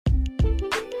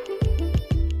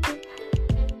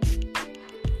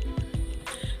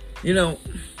You know,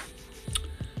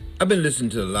 I've been listening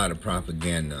to a lot of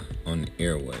propaganda on the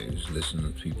airwaves,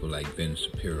 listening to people like Ben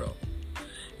Shapiro.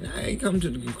 And I ain't come to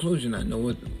the conclusion I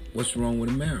know what's wrong with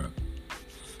America.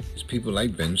 It's people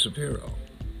like Ben Shapiro.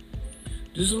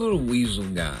 This little weasel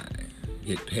guy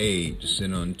get paid to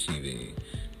sit on TV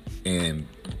and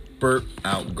burp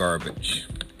out garbage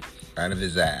out of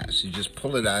his ass. He just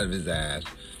pull it out of his ass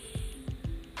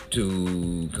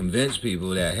to convince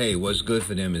people that, hey, what's good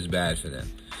for them is bad for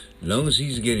them. As long as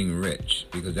he's getting rich,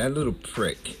 because that little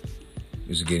prick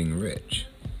is getting rich.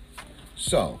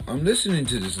 So, I'm listening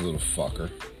to this little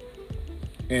fucker,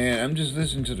 and I'm just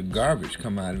listening to the garbage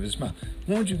come out of his mouth.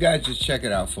 Won't you guys just check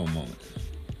it out for a moment?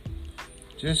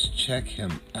 Just check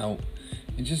him out,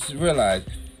 and just realize,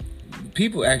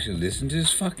 people actually listen to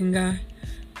this fucking guy.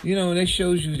 You know, that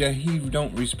shows you that he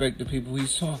don't respect the people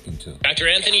he's talking to. Dr.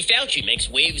 Anthony Fauci makes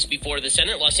waves before the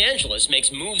Senate. Los Angeles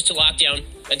makes moves to lockdown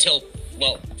until,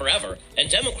 well, forever. And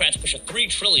Democrats push a $3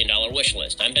 trillion wish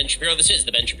list. I'm Ben Shapiro. This is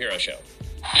The Ben Shapiro Show.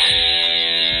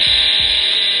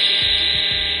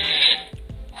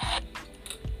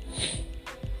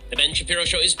 The Ben Shapiro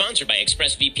Show is sponsored by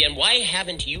ExpressVPN. Why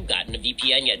haven't you gotten a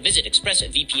VPN yet? Visit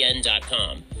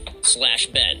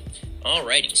expressvpn.com/Ben.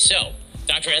 Alrighty, so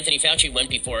Dr. Anthony Fauci went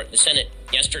before the Senate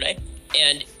yesterday,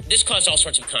 and this caused all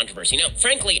sorts of controversy. Now,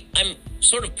 frankly, I'm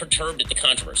sort of perturbed at the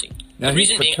controversy. The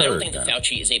reason being, I don't think that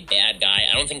Fauci is a bad guy.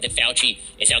 I don't think that Fauci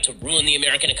is out to ruin the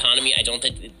American economy. I don't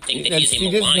think that he is a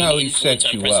malign influence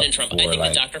on President Trump. I think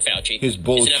that Dr. Fauci is an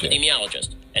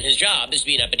epidemiologist, and his job is to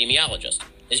be an epidemiologist.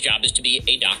 His job is to be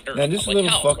a doctor now, this of little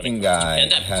health fucking guy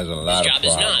has a lot of problems. His job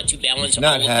is not to balance all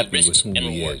of the risks and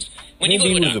rewards. When you go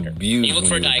to a doctor, and you look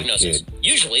for a diagnosis,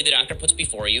 usually the doctor puts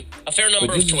before you a fair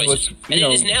number of choices. And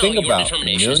it is now your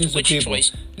determination as to which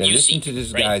choice you seek.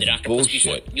 Right? The doctor puts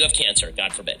before you, you have cancer,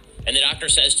 God forbid. And the doctor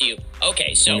says to you,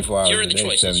 okay, so here are the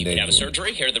choices. You can have a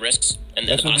surgery, here are the risks and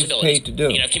the possibilities. You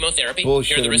can have chemotherapy,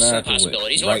 here are the risks and the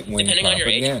possibilities. Or, depending on your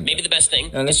age, maybe the best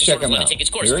thing is to sort of let it take its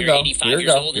course. If you're 85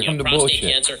 years old and you have prostate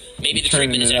cancer, maybe the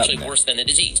treatment is actually worse than the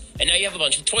disease. And now you have a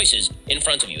bunch of choices in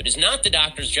front of you. It is not the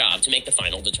doctor's job to make the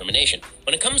final determination.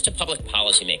 When it comes to public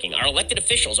policy making, our elected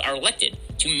officials are elected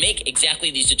to make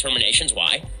exactly these determinations.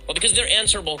 Why? Well, because they're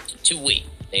answerable to we.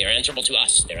 They are answerable to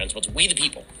us. They're answerable to we the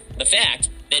people. The fact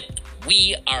that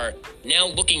we are now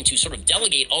looking to sort of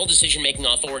delegate all decision-making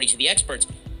authority to the experts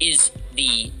is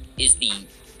the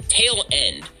tail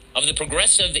end of the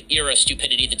progressive era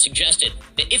stupidity that suggested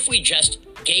that if we just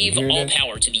gave all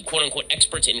power to the quote-unquote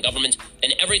experts in government,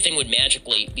 then everything would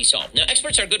magically be solved. Now,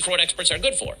 experts are good for what experts are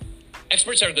good for.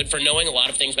 Experts are good for knowing a lot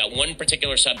of things about one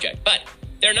particular subject, but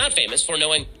they're not famous for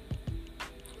knowing...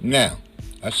 Now,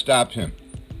 I stopped him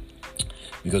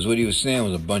because what he was saying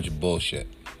was a bunch of bullshit.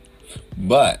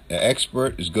 But an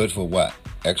expert is good for what?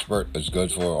 Expert is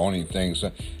good for only things.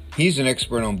 He's an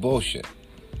expert on bullshit.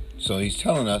 So he's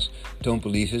telling us, don't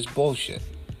believe his bullshit.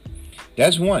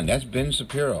 That's one. That's Ben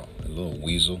Shapiro, a little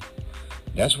weasel.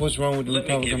 That's what's wrong with the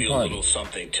Republican Party. Let me give you a little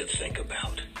something to think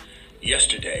about.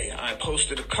 Yesterday, I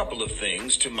posted a couple of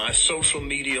things to my social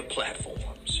media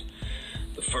platforms.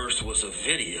 The first was a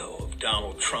video of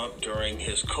Donald Trump during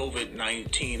his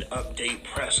COVID-19 update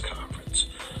press conference,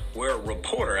 where a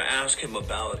reporter asked him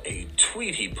about a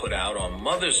tweet he put out on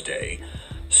Mother's Day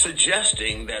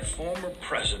suggesting that former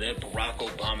President Barack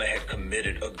Obama had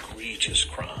committed egregious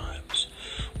crimes.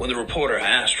 When the reporter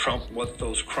asked Trump what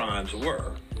those crimes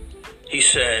were, he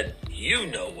said, "You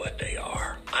know what they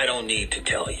are. I don't need to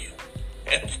tell you."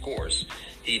 And of course,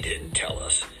 he didn't tell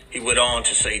us. He went on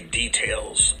to say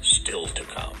details still to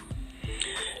come.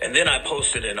 And then I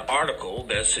posted an article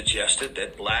that suggested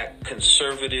that black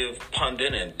conservative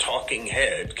pundit and talking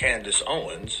head Candace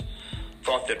Owens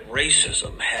thought that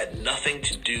racism had nothing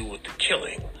to do with the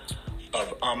killing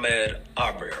of Ahmaud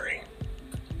Arbery.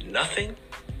 Nothing?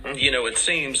 You know, it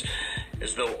seems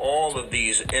as though all of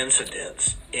these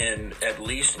incidents, in at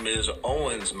least Ms.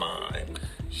 Owens' mind,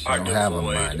 are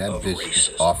devoid of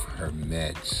racism. Off her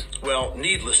meds. Well,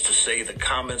 needless to say, the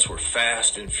comments were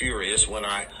fast and furious when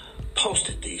I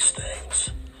posted these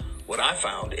things. What I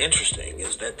found interesting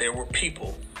is that there were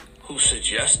people who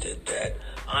suggested that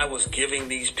I was giving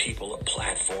these people a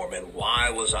platform, and why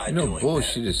was I doing that?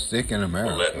 Bullshit is thick in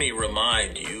America. Well, let me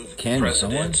remind you that the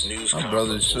president's news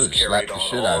conference was carried on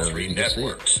all three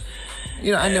networks.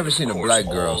 You know, I never seen a black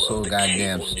girl so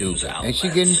goddamn stupid. And she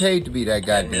getting paid to be that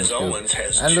goddamn stupid.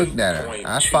 I looked at her.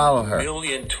 I follow her.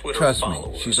 Trust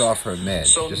me, she's off her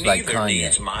meds. Just like Kanye.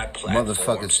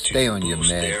 Motherfuckers, stay on your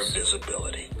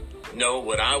meds. No,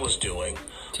 what I was doing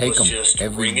Take them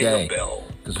every day.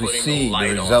 Because we see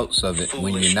the results of it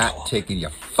when you're not taking your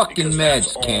fucking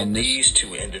meds, Candace. These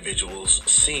two individuals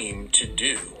seem to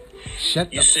do.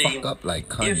 Shut the fuck up like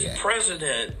Kanye. If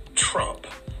President Trump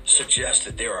suggests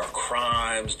that there are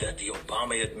crimes that the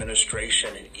Obama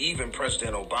administration and even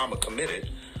President Obama committed,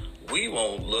 we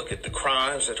won't look at the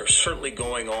crimes that are certainly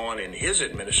going on in his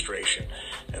administration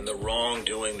and the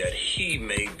wrongdoing that he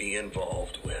may be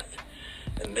involved with.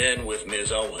 And then with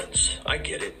Ms. Owens, I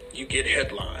get it. You get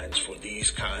headlines for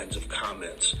these kinds of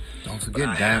comments. Don't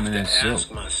forget Diamond and Silk. I have to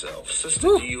ask myself, sister,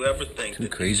 do you ever think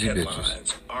that these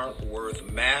headlines aren't worth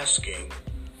masking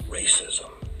racism?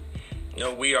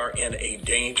 No, we are in a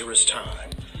dangerous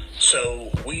time. So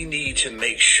we need to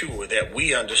make sure that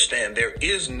we understand there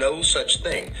is no such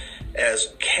thing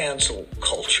as cancel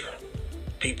culture.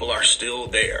 People are still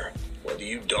there, whether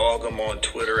you dog them on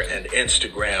Twitter and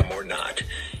Instagram or not.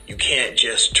 You can't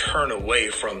just turn away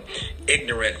from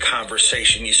ignorant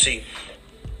conversation. You see,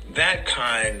 that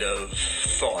kind of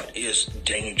thought is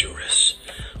dangerous.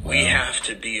 Wow. We have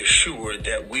to be assured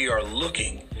that we are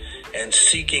looking and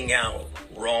seeking out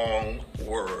wrong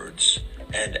words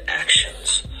and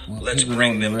actions. Well, let's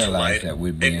bring them to light.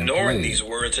 Ignoring these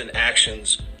words and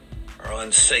actions are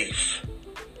unsafe.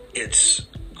 It's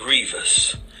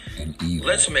grievous. And evil.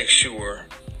 Let's make sure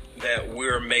that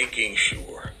we're making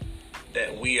sure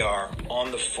that we are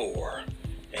on the fore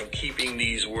and keeping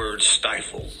these words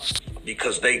stifled,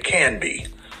 because they can be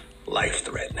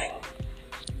life-threatening.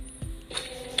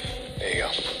 There you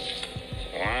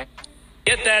go.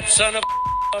 Get that son of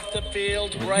off the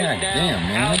field right now. Damn,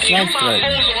 man. That's you my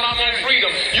poser when I'm on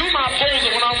freedom. You my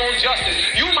poser when I'm on justice.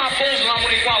 You my poser when I'm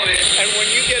on equality. And when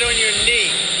you get on your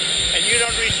knee and you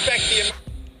don't respect the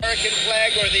American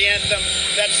flag or the anthem,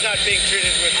 that's not being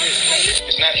treated with respect.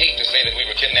 It's not hate to say that we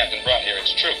were kidnapped and brought here.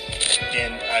 It's true.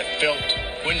 And I felt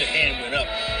when the hand went up,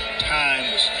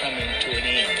 time was coming to an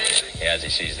end. As he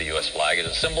sees the U.S. flag as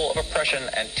a symbol of oppression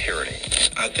and tyranny.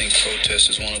 I think protest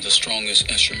is one of the strongest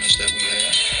instruments that we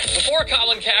have. Before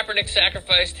Colin Kaepernick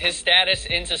sacrificed his status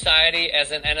in society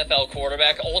as an NFL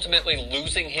quarterback, ultimately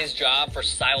losing his job for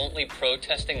silently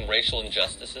protesting racial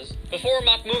injustices. Before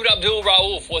Mahmoud Abdul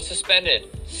Rauf was suspended,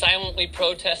 silently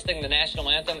protesting the national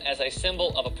anthem as a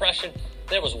symbol of oppression,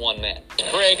 there was one man.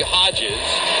 Craig Hodges.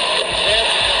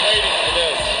 Nancy's been waiting for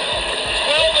this.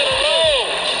 12 in a row.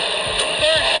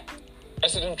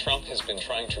 President Trump has been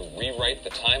trying to rewrite the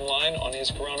timeline on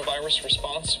his coronavirus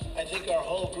response. I think our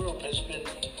whole group has been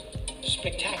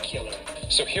spectacular.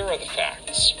 So here are the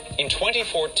facts. In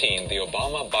 2014, the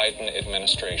Obama-Biden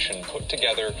administration put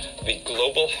together the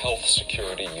Global Health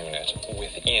Security Unit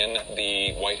within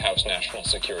the White House National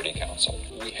Security Council.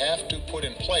 We have to put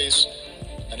in place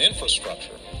an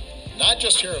infrastructure, not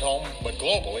just here at home, but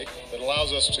globally, that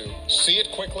allows us to see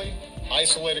it quickly,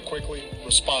 isolate it quickly,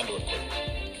 respond to it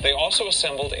quickly. They also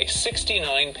assembled a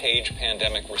 69-page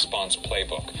pandemic response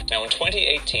playbook. Now, in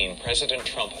 2018, President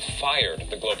Trump fired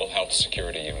the Global Health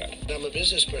Security Unit. I'm a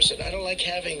business person. I don't like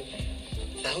having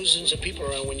thousands of people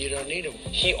around when you don't need them.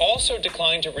 He also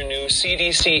declined to renew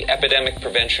CDC epidemic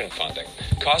prevention funding,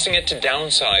 causing it to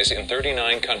downsize in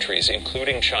 39 countries,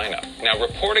 including China. Now,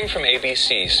 reporting from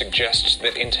ABC suggests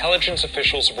that intelligence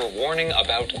officials were warning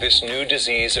about this new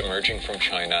disease emerging from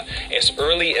China as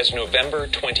early as November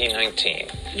 2019.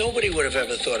 Nobody would have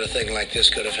ever thought a thing like this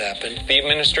could have happened. The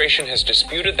administration has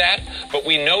disputed that, but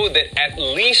we know that at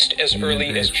least as early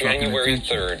as January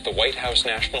 3rd, the White House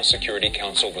National Security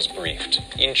Council was briefed.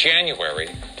 In January,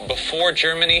 before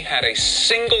Germany had a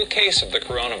single case of the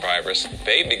coronavirus,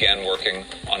 they began working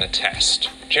on a test.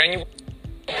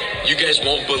 You guys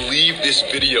won't believe this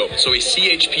video. So a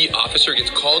CHP officer gets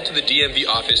called to the DMV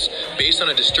office based on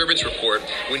a disturbance report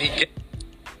when he gets...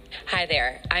 Hi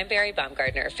there, I'm Barry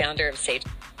Baumgartner, founder of Sage.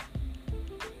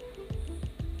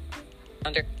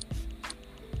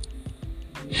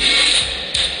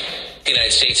 The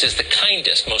United States is the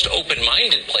kindest, most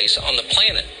open-minded place on the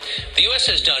planet. The U.S.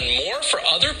 has done more for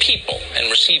other people and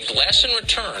received less in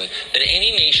return than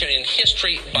any nation in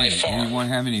history by far.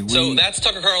 So that's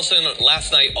Tucker Carlson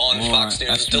last night on Fox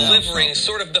News, delivering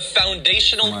sort of the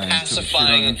foundational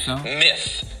pacifying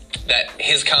myth that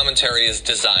his commentary is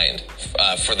designed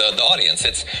for the audience.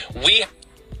 It's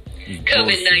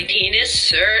COVID-19 is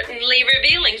certainly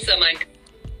revealing some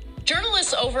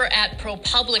Journalists over at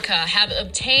ProPublica have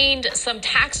obtained some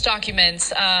tax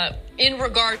documents in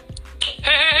regard...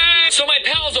 Hey, so my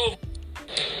pal's over.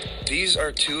 These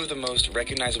are two of the most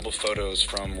recognizable photos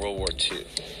from World War II.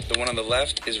 The one on the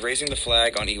left is raising the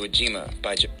flag on Iwo Jima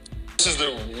by Japan. This is the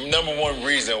 #1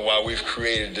 reason why we've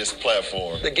created this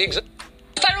platform. The gigs...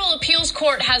 The Federal Appeals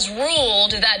Court has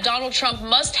ruled that Donald Trump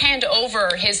must hand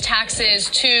over his taxes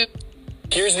to...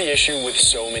 He here's the issue with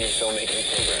so many filmmaking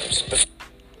programs.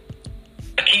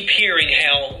 I keep hearing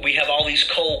how we have all these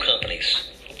coal companies.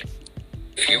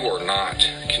 If you are not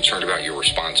concerned about your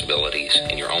responsibilities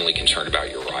and you're only concerned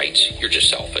about your rights, you're just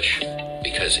selfish.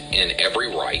 Because in every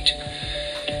right,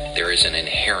 there is an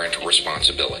inherent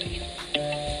responsibility.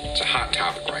 It's a hot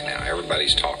topic right now.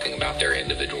 Everybody's talking about their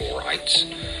individual rights.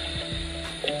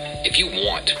 If you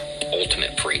want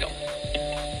ultimate freedom,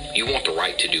 you want the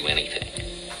right to do anything.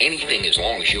 Anything as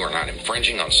long as you are not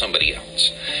infringing on somebody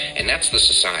else. And that's the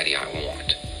society I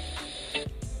want.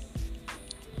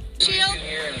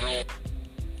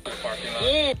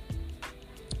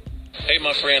 Hey,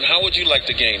 my friend, how would you like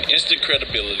to gain instant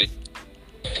credibility?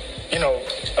 You know,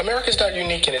 America's not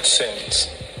unique in its sins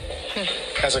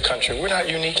as a country. We're not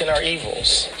unique in our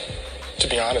evils, to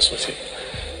be honest with you.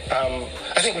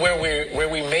 I think where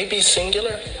we may be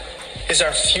singular is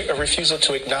our refusal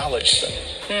to acknowledge them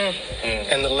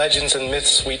and the legends and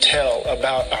myths we tell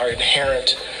about our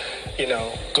inherent,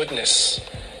 goodness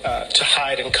to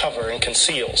hide and cover and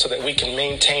conceal so that we can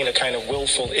maintain a kind of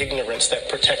willful ignorance that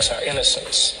protects our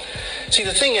innocence. See,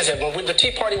 the thing is that when the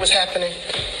Tea Party was happening,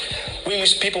 we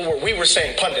were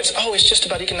saying, pundits, oh, it's just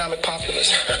about economic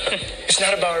populism. It's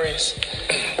not about race.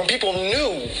 When people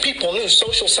knew,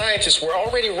 social scientists were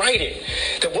already writing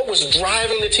that what was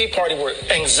driving the Tea Party were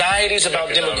anxieties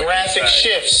about demographic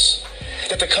shifts,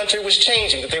 that the country was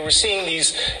changing, that they were seeing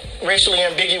these racially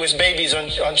ambiguous babies on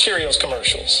Cheerios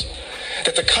commercials,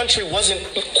 that the country wasn't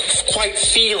quite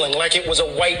feeling like it was a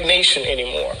white nation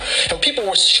anymore. And people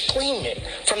were screaming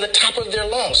from the top of their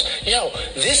lungs,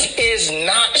 this is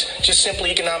not just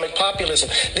simply economic populism.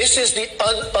 This is the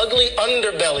ugly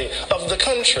underbelly of the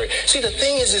country. See, the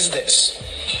thing is this,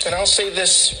 and I'll say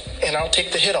this, and I'll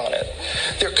take the hit on it.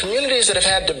 There are communities that have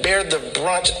had to bear the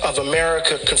brunt of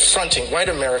white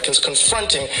Americans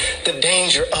confronting the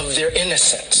danger of their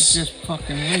innocence.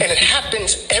 And it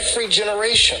happens every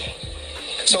generation.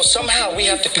 So somehow we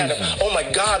have to kind of, oh my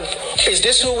God, is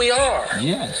this who we are?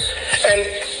 Yes. And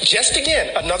just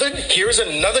again, here's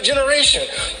another generation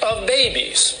of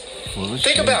babies.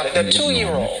 Think about it, that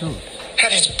 2-year-old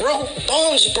had his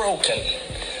bones broken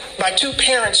by 2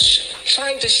 parents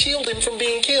trying to shield him from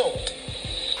being killed.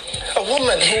 A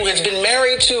woman who has been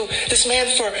married to this man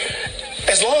for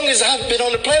as long as I've been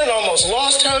on the planet almost,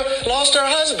 lost her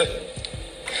husband.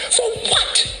 For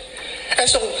what? And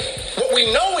so what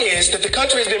we know is that the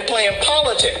country has been playing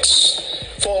politics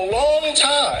for a long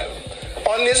time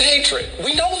on this hatred.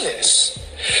 We know this.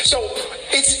 So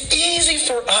it's easy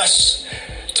for us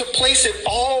to place it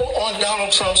all on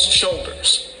Donald Trump's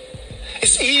shoulders.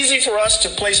 It's easy for us to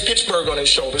place Pittsburgh on his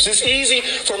shoulders. It's easy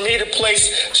for me to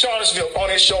place Charlottesville on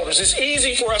his shoulders. It's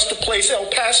easy for us to place El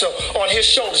Paso on his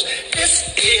shoulders.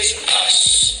 This is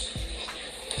us.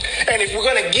 And if we're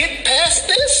going to get past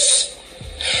this,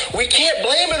 we can't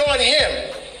blame it on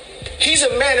him. He's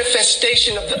a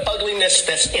manifestation of the ugliness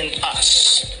that's in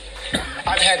us.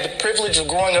 I've had the privilege of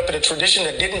growing up in a tradition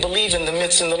that didn't believe in the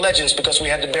myths and the legends because we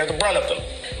had to bear the brunt of them.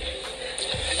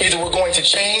 Either we're going to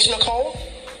change, Nicole,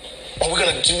 or we're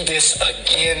going to do this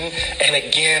again and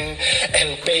again,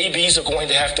 and babies are going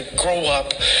to have to grow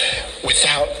up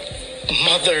without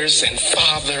mothers and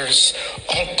fathers,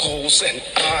 uncles and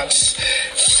aunts,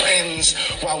 friends,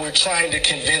 while we're trying to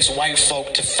convince white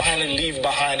folk to finally leave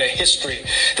behind a history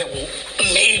that will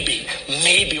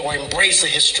maybe, or embrace a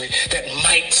history that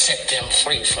might set them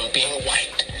free from being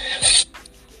white.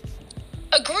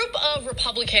 A group of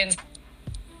Republicans.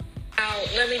 Now,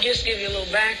 let me just give you a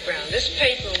little background. This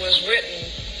paper was written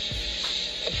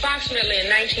approximately in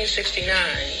 1969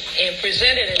 and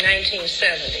presented in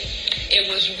 1970. It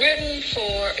was written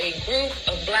for a group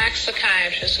of black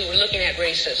psychiatrists who were looking at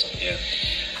racism. Yeah.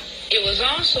 It was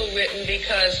also written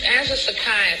because as a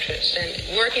psychiatrist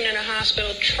and working in a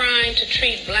hospital trying to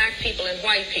treat black people and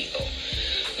white people,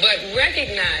 but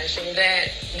recognizing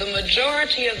that the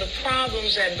majority of the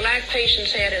problems that black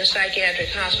patients had in a psychiatric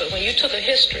hospital, when you took a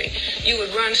history, you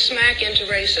would run smack into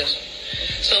racism.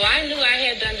 So I knew I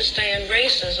had to understand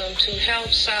racism to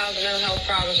help solve the mental health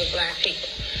problems of black people.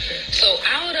 So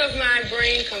out of my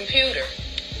brain computer,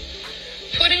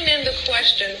 putting in the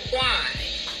question,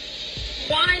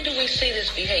 why do we see this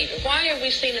behavior? Why have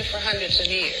we seen it for hundreds of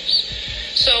years?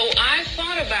 So I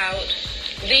thought about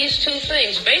these 2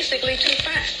 things, basically 2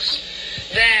 facts,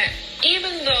 that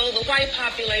even though the white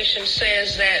population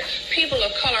says that people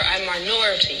of color are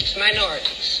minorities,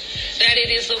 that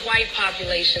it is the white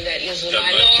population that is the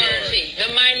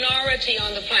minority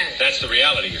on the planet. That's the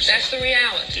reality you're saying. That's the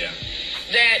reality. Yeah.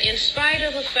 That in spite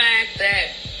of the fact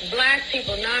that black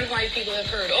people, non-white people have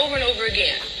heard over and over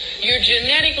again, you're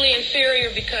genetically inferior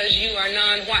because you are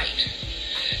non-white.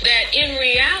 that in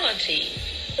reality,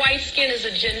 white skin is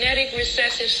a genetic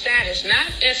recessive status, not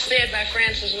as said by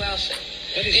Francis Welsing.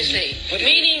 You see,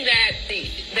 meaning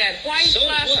that white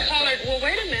plus colored. Well,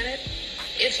 wait a minute.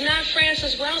 It's not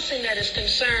Francis Welsing that is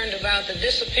concerned about the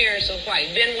disappearance of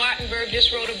white. Ben Wattenberg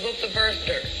just wrote a book, The Birth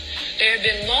Dearth. There have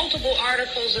been multiple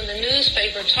articles in the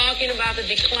newspaper talking about the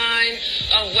decline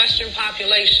of Western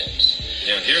populations.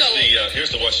 Yeah,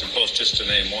 here's the Washington Post, just to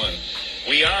name one.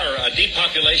 We are a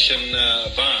depopulation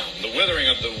bomb, the withering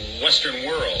of the Western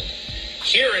world.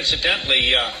 Here,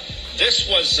 incidentally, this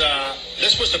was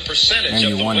the percentage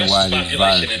of the West's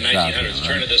population in 1900s,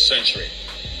 turn of this century.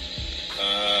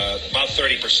 About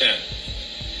 30%.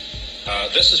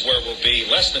 This is where we'll be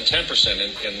less than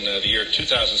 10% in the year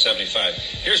 2075.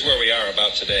 Here's where we are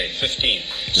about today, 15.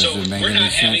 So we're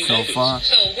not having so far.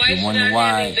 So whites not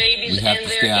having babies, and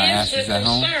there is a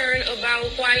concern about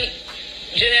white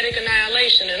genetic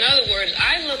annihilation. In other words,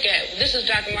 I look at, this is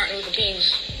Dr. Martin Luther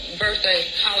King's birthday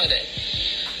holiday,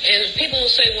 and people will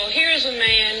say, well, here's a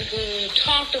man who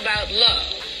talked about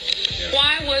love. Yeah.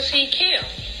 Why was he killed?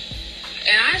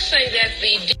 And I say that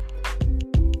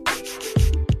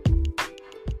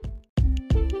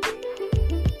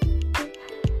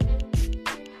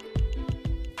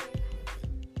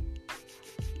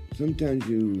sometimes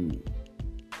you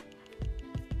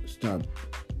start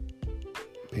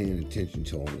paying attention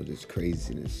to all of this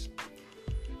craziness,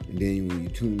 and then when you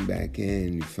tune back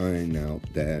in, you find out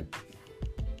that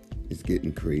it's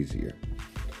getting crazier.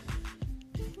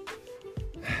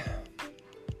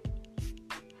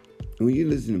 When you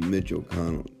listen to Mitch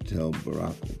McConnell tell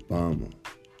Barack Obama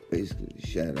basically to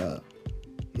shut up,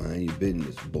 mind your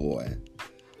business, boy,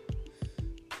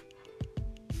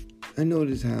 I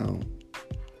notice how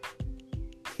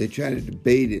they try to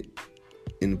debate it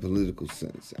in a political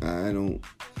sense. I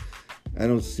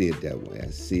don't see it that way.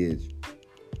 I see it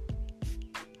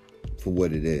for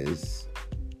what it is.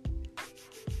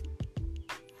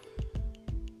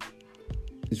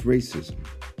 It's racism.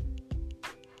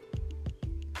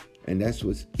 And that's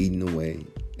what's eating away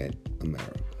at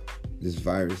America. This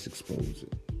virus exposed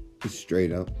it. It's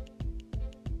straight up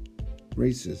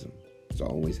racism. It's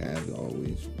always has,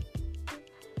 always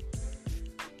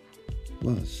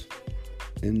was.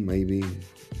 And maybe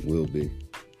will be.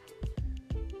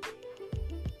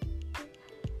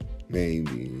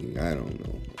 Maybe, I don't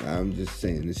know. I'm just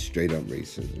saying it's straight up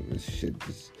racism. This shit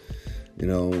is,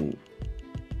 if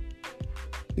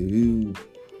you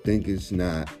think it's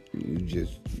not, you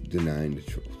just denying the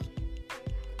truth.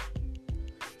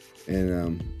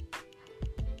 And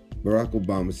Barack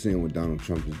Obama seeing what Donald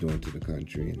Trump is doing to the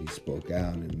country, and he spoke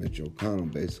out, and Mitch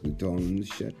McConnell basically told him to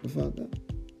shut the fuck up.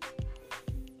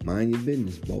 Mind your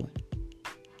business, boy.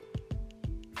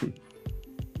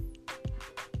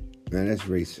 Now that's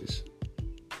racist.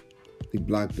 He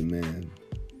blocked the man,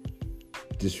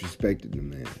 disrespected the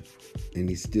man, and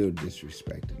he's still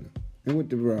disrespecting him. And what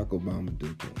did Barack Obama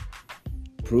do to him?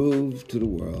 Prove to the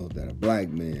world that a black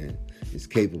man is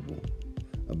capable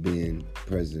of being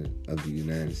president of the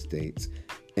United States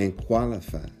and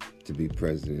qualified to be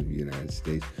president of the United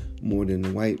States more than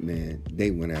the white man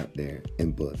they went out there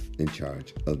and put in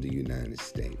charge of the United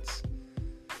States.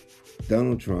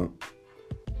 Donald Trump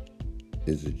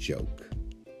is a joke.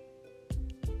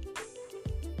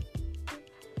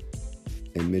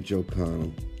 And Mitch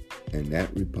McConnell and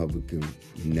that Republican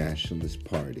Nationalist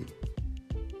Party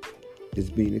is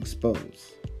being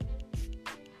exposed.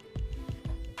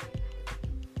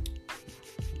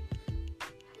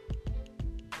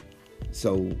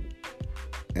 So,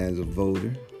 as a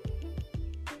voter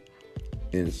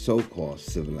in a so-called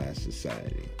civilized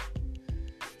society,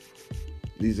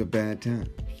 these are bad times.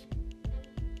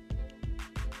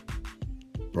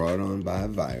 Brought on by a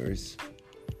virus,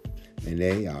 and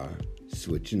they are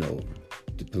switching over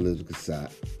to political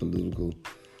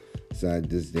side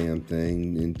this damn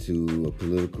thing into a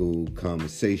political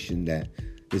conversation that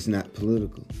is not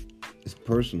political. It's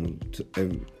personal to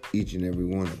each and every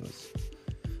one of us.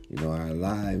 Our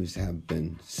lives have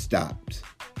been stopped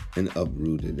and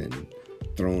uprooted and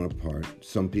thrown apart.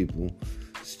 Some people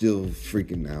still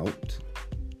freaking out.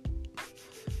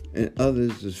 And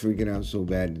others is freaking out so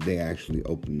bad that they actually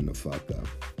open the fuck up.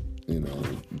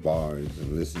 Bars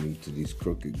and listening to these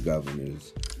crooked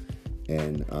governors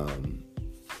and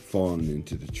falling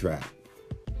into the trap.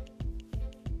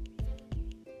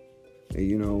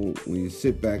 And when you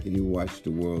sit back and you watch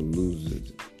the world lose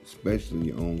it, especially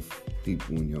your own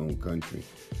people in your own country,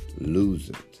 lose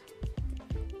it,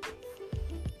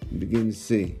 you begin to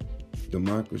see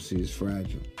democracy is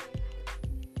fragile.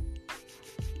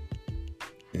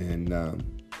 And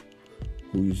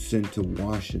who you send to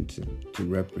Washington to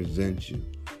represent you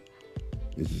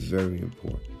is very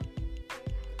important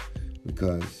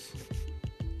because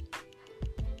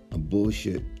a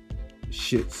bullshit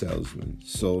shit salesman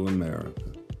sold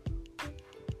America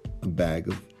a bag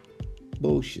of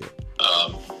bullshit.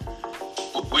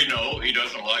 We know he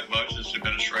doesn't like much this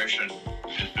administration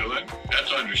is doing.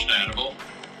 That's understandable.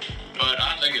 But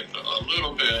I think it's a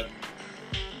little bit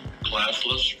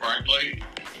classless, frankly,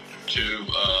 to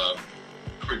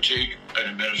critique an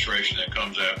administration that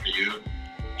comes after you.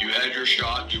 You had your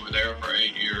shot. You were there for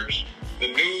 8 years.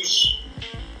 The news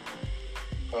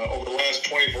over the last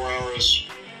 24 hours,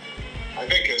 I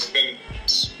think, has been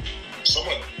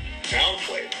somewhat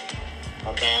downplayed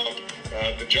about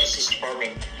the Justice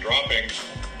Department dropping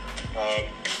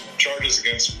charges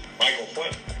against Michael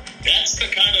Flynn. That's the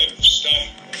kind of stuff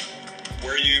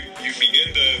where you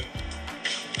begin to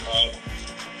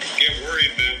get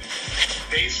worried that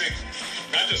basic,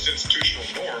 not just institutional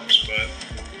norms, but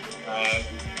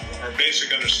our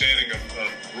basic understanding of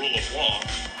rule of law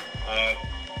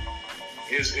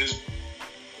is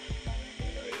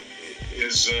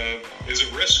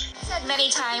at risk. I've said many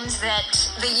times that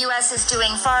the U.S. is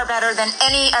doing far better than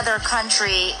any other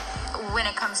country when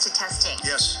it comes to testing.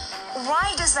 Yes.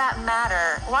 Why does that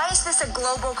matter? Why is this a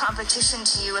global competition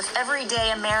to you if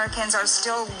everyday Americans are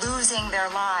still losing their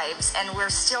lives and we're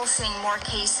still seeing more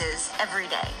cases every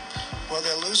day? Well,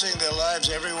 they're losing their lives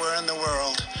everywhere in the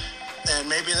world, and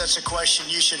maybe that's a question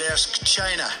you should ask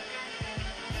China.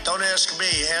 Don't ask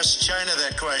me, ask China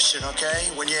that question, okay?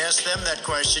 When you ask them that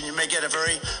question, you may get a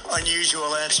very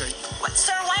unusual answer. What,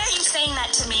 sir, why are you saying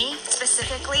that to me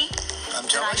specifically? I'm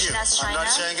telling you, I'm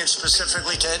not saying it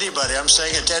specifically to anybody. I'm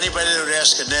saying it to anybody that would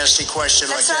ask a nasty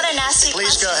question like that. That's not a nasty question.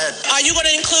 Please go ahead. Are you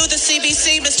going to include the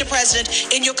CBC, Mr. President,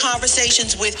 in your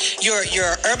conversations with your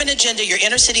urban agenda, your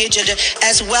inner city agenda,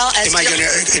 as well as... Am I going to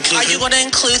include... Are you going to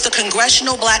include the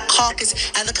Congressional Black Caucus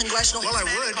and the Congressional... Well, I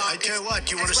would. I tell you what,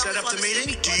 do you want to set up the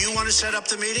meeting? Do you want to set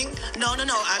up the meeting? No.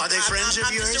 Are they friends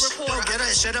of yours? No,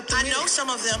 set up the meeting. I know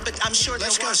some of them, but I'm sure...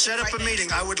 Let's go set up a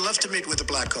meeting. I would love to meet with the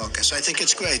Black Caucus. I think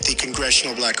it's great, the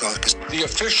Congressional Black Caucus. The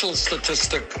official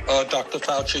statistic, Dr.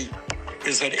 Fauci,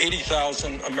 is that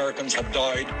 80,000 Americans have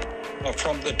died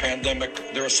from the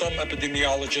pandemic. There are some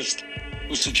epidemiologists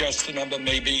who suggest the number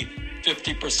may be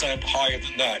 50% higher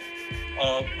than that.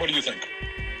 What do you think?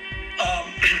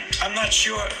 I'm not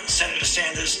sure, Senator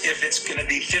Sanders, if it's going to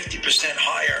be 50%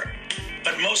 higher,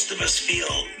 but most of us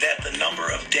feel that the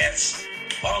number of deaths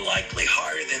are likely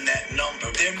higher than that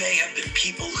number. There may have been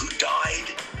people who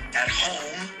died at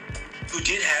home who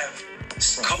did have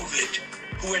COVID,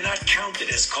 who were not counted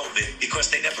as COVID because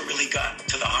they never really got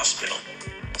to the hospital.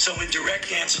 So in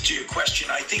direct answer to your question,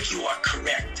 I think you are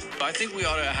correct. I think we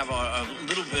ought to have a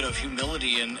little bit of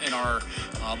humility in our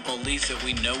belief that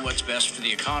we know what's best for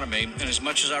the economy. And as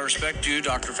much as I respect you,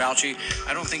 Dr. Fauci,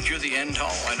 I don't think you're the end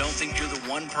all. I don't think you're the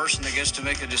one person that gets to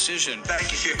make a decision.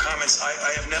 Thank you for your comments.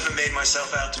 I have never made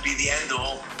myself out to be the end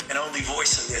all and only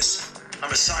voice in this.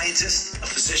 I'm a scientist, a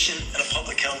physician, and a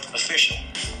public health official.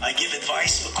 I give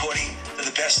advice according to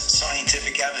the best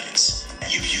scientific evidence.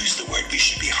 You used the word we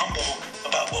should be humble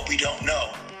about what we don't know.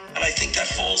 And I think that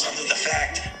falls under the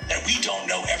fact that we don't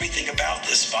know everything about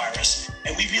this virus,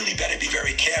 and we really better be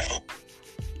very careful.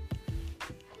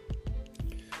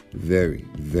 Very,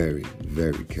 very,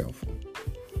 very careful.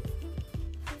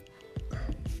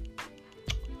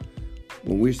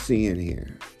 What we're seeing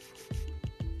here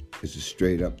is a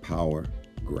straight up power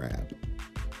grab.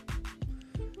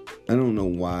 I don't know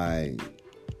why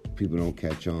people don't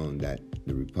catch on that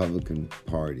the Republican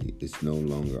Party is no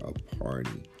longer a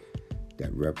party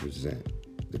that represents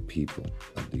the people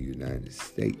of the United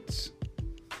States.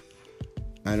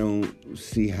 I don't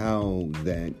see how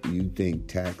that you think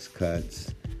tax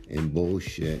cuts and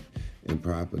bullshit and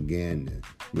propaganda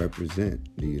represent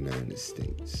the United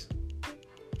States.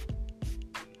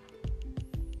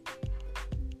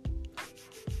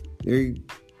 They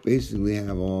basically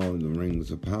have all the rings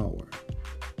of power.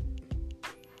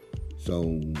 So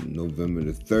November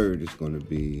the 3rd is going to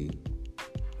be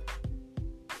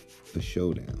a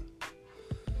showdown.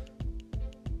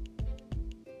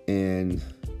 And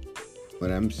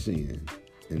what I'm seeing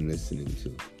and listening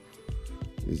to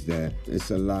is that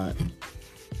it's a lot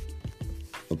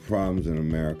of problems in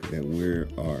America that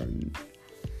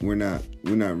we're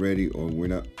not ready, or we're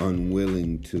not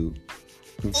unwilling to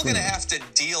confront. We're going to have to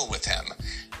deal with him.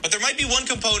 But there might be one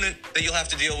component that you'll have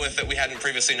to deal with that we hadn't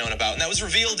previously known about, and that was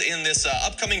revealed in this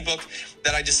upcoming book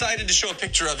that I decided to show a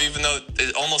picture of, even though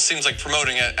it almost seems like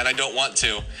promoting it, and I don't want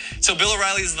to. So Bill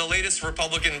O'Reilly is the latest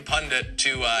Republican pundit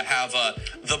to have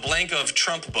the Blank of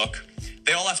Trump book.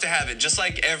 They all have to have it, just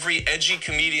like every edgy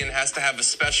comedian has to have a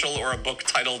special or a book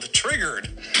titled Triggered.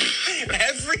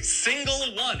 Every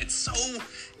single one. It's so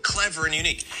clever and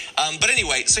unique. But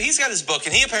anyway, so he's got his book,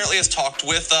 and he apparently has talked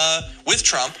with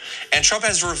Trump, and Trump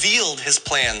has revealed his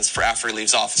plans for after he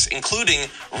leaves office, including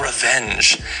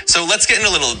revenge. So let's get into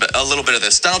a little bit of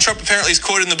this. Donald Trump apparently is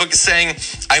quoted in the book as saying,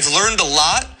 "I've learned a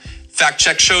lot. Fact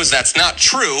check shows that's not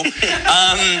true.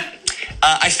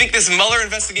 I think this Mueller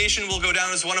investigation will go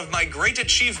down as one of my great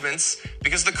achievements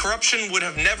because the corruption would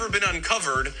have never been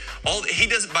uncovered." He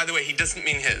doesn't, by the way, he doesn't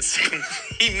mean his.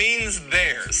 He means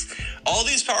theirs. All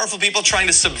these powerful people trying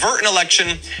to subvert an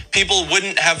election, people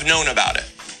wouldn't have known about it.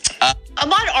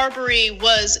 Ahmaud Arbery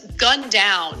was gunned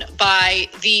down by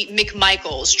the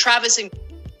McMichaels. Travis and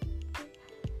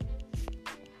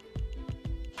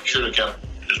should have kept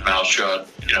his mouth shut.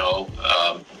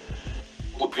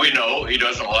 We know he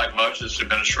doesn't like much this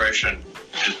administration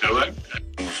is doing.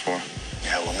 Before.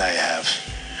 Yeah, well, now you have.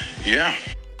 Yeah.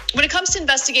 When it comes to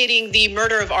investigating the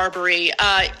murder of Arbery,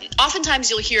 oftentimes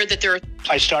you'll hear that there are...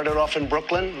 I started off in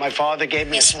Brooklyn. My father gave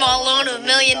me a small loan of $1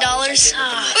 million.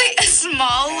 Wait, a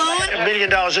small loan? $1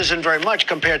 million isn't very much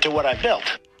compared to what I built.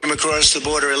 Across the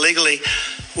border illegally,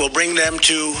 we'll bring them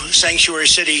to sanctuary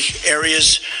city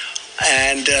areas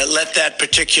and let that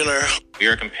particular...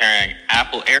 You're comparing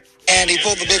Apple Air... And he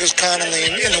pulled the biggest con in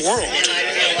the world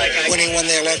when he won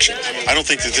the election. I don't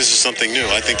think that this is something new.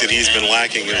 I think that he's been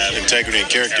lacking in integrity and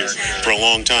character for a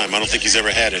long time. I don't think he's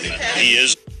ever had any. He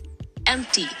is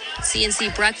empty.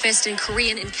 CNC breakfast in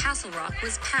Korean in Castle Rock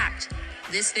was packed.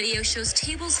 This video shows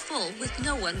tables full with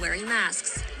no one wearing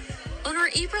masks. Owner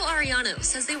April Ariano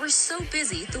says they were so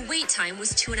busy, the wait time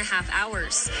was 2.5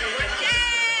 hours.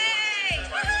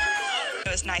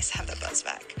 It was nice to have the buzz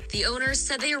back. The owners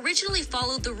said they originally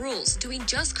followed the rules, doing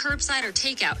just curbside or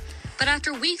takeout. But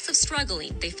after weeks of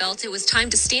struggling, they felt it was time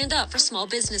to stand up for small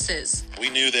businesses. We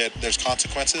knew that there's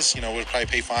consequences. We'll probably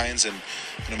pay fines and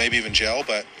maybe even jail.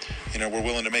 But, we're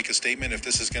willing to make a statement if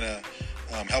this is going to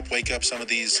help wake up some of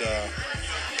these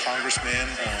congressmen,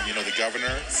 the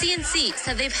governor. CNC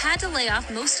said they've had to lay off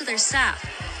most of their staff.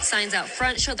 Signs out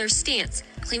front show their stance,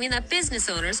 claiming that business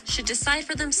owners should decide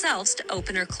for themselves to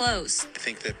open or close. I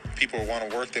think that people want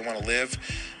to work, they want to live.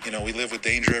 We live with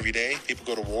danger every day. People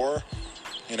go to war.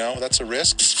 That's a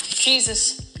risk.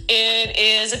 Jesus, it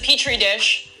is a petri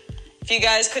dish. If you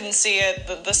guys couldn't see it,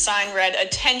 the sign read,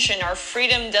 "Attention, our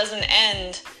freedom doesn't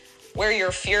end where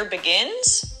your fear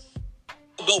begins."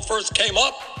 The bill first came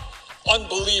up,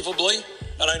 unbelievably,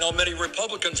 and I know many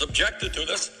Republicans objected to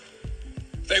this.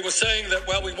 They were saying that,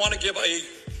 we want to give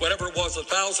whatever it was,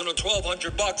 $1,000 or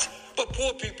 $1,200, but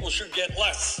poor people should get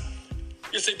less.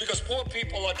 You see, because poor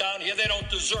people are down here, they don't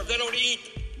deserve, they don't eat,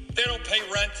 they don't pay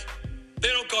rent, they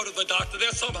don't go to the doctor,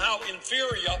 they're somehow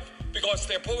inferior because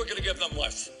they're poor, we're going to give them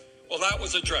less. Well, that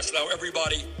was addressed. Now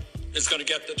everybody is going to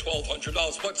get the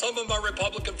 $1,200, but some of my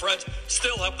Republican friends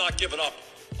still have not given up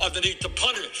on the need to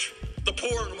punish the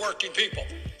poor and working people.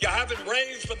 You haven't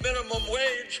raised the minimum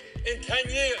wage in 10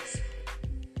 years.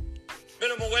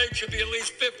 Minimum wage should be at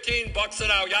least $15 an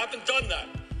hour. You haven't done that.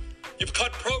 You've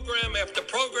cut program after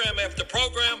program after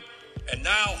program, and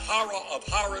now, horror of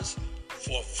horrors,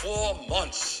 for 4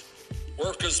 months,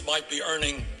 workers might be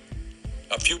earning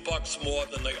a few bucks more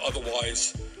than they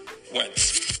otherwise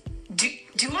went.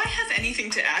 Do I have anything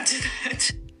to add to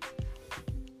that?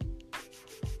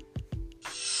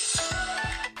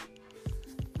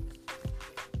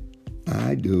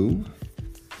 I do.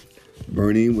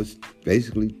 Bernie was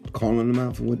basically calling them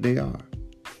out for what they are.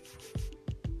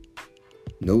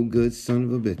 No good son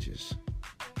of a bitches.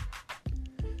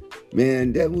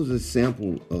 Man, that was a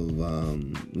sample of,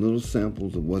 little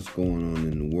samples of what's going on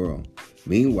in the world.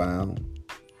 Meanwhile,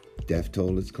 death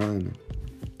toll is climbing.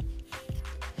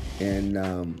 And,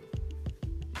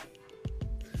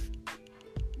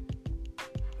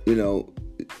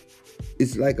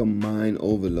 it's like a mind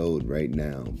overload right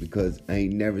now because I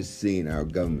ain't never seen our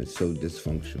government so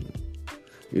dysfunctional.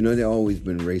 There always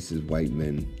been racist white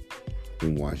men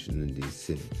in Washington,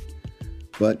 D.C.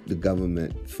 But the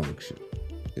government functioned,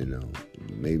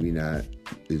 maybe not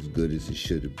as good as it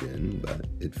should have been, but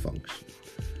it functioned.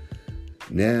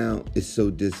 Now it's so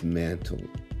dismantled,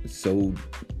 so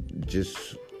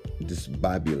just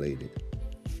disbobulated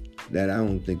that I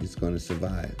don't think it's going to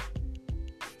survive.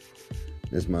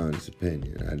 That's my honest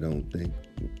opinion. I don't think,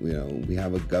 we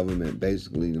have a government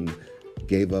basically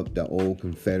gave up the old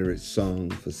Confederate song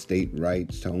for state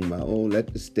rights, talking about,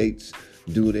 let the states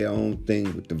do their own thing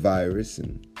with the virus.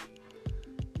 And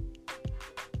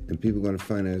people are going to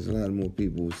find out there's a lot more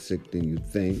people sick than you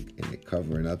think, and they're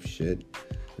covering up shit.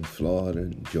 in Florida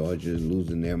and Georgia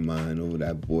losing their mind over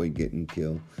that boy getting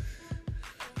killed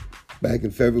back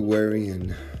in February,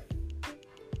 and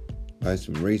by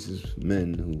some racist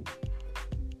men who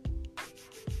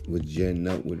would gin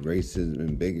up with racism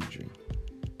and bigotry.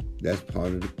 That's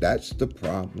the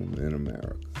problem in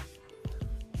America.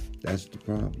 That's the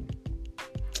problem.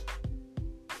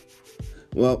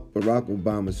 Well, Barack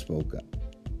Obama spoke up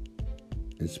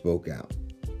and spoke out.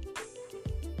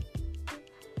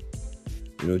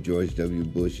 You know, George W.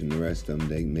 Bush and the rest of them,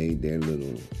 they made their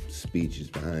little speeches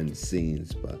behind the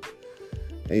scenes, but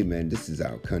hey man, this is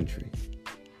our country.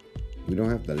 We don't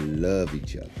have to love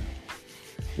each other,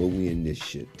 but we in this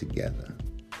shit together.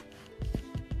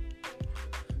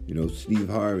 You know, Steve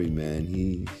Harvey,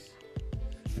 man,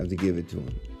 have to give it to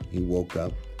him. He woke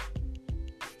up.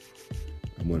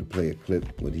 I'm going to play a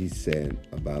clip what he said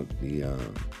about the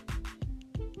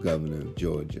governor of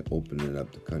Georgia opening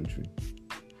up the country.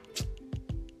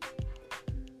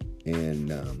 And,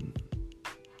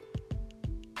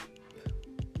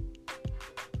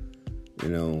 you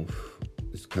know,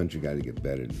 this country got to get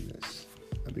better than this.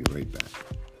 I'll be right back.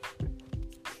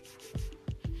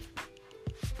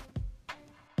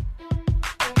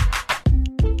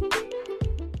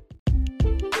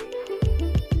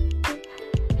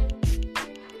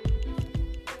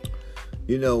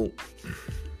 You know,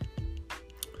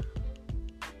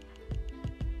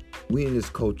 we in this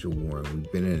culture war, and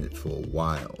we've been in it for a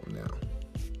while now.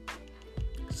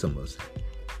 Some of us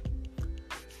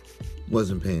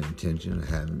wasn't paying attention,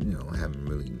 haven't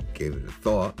really gave it a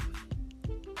thought.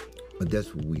 But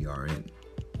that's what we are in.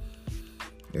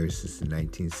 Ever since the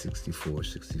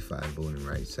 1964-65 Voting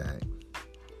Rights Act,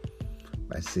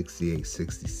 by 68,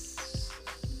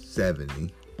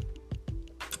 70,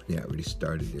 they already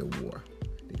started their war.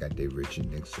 They got their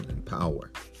Richard Nixon in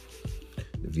power.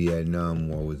 The Vietnam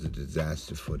War was a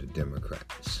disaster for the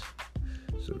Democrats.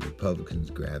 So the Republicans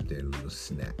grabbed their little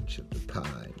snatch of the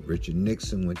pie. Richard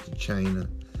Nixon went to China.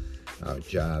 Our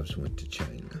jobs went to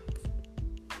China.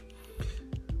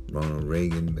 Ronald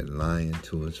Reagan been lying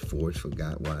to us. Ford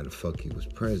forgot why the fuck he was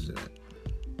president.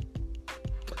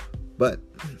 But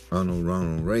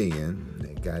Ronald Reagan,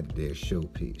 they got their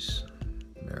showpiece.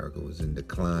 America was in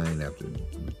decline after the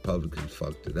Republicans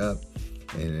fucked it up,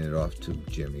 and it off to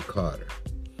Jimmy Carter.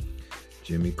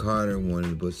 Jimmy Carter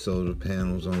wanted to put solar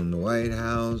panels on the White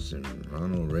House, and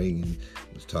Ronald Reagan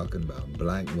was talking about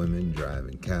black women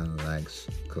driving Cadillacs,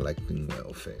 collecting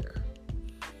welfare.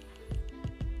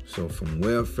 So from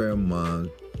welfare mom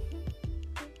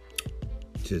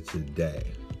to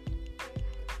today,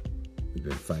 we've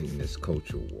been fighting this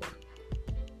cultural war.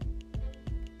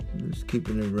 I'm just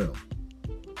keeping it real.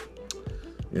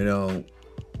 You know,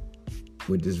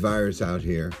 with this virus out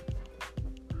here,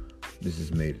 this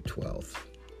is May the 12th.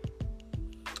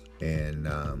 And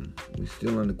we're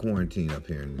still under quarantine up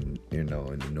here in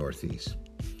the Northeast.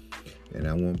 And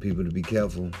I want people to be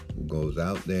careful who goes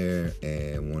out there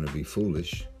and want to be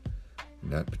foolish,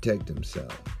 not protect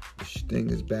themselves. This thing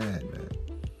is bad, man.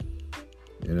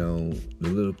 You know, the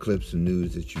little clips of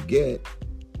news that you get,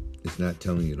 it's not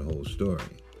telling you the whole story.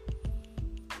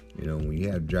 You know, when you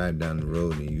have drive down the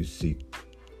road and you see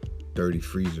 30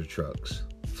 freezer trucks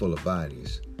full of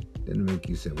bodies, then it make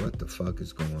you say, what the fuck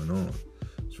is going on?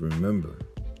 So remember,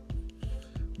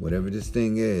 whatever this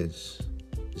thing is,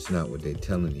 it's not what they're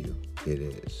telling you it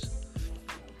is.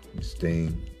 This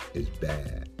thing is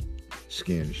bad.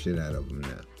 Scaring the shit out of them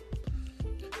now.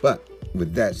 But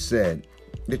with that said,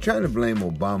 they're trying to blame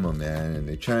Obama, man, and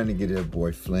they're trying to get their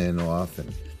boy Flynn off,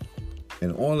 and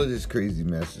all of this crazy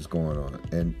mess is going on.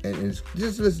 And it's,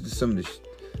 just listen to some of this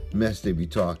mess they be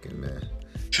talking, man.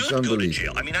 Should go to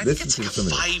jail. I mean, I think it's like a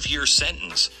 5-year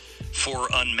sentence for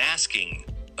unmasking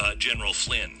General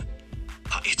Flynn.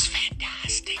 It's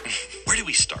fantastic. Where do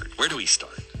we start?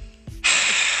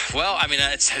 Well, I mean,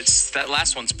 it's that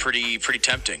last one's pretty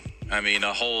tempting. I mean,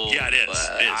 a whole... Yeah, it is.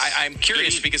 I'm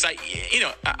curious because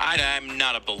I'm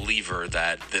not a believer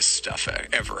that this stuff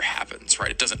ever happens, right?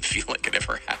 It doesn't feel like it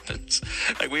ever happens.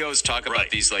 Like, we always talk about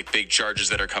these, like, big charges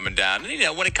that are coming down. And, you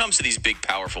know, when it comes to these big,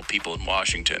 powerful people in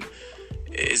Washington,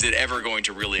 is it ever going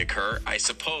to really occur? I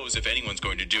suppose if anyone's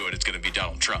going to do it, it's going to be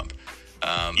Donald Trump.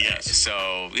 Yes.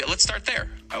 So, yeah, let's start there.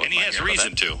 And he has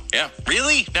reason to. Yeah.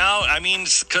 Really? No, I mean,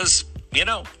 because, you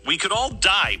know, we could all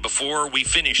die before we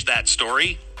finish that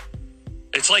story.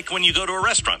 It's like when you go to a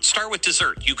restaurant. Start with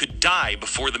dessert. You could die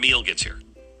before the meal gets here.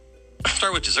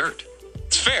 Start with dessert.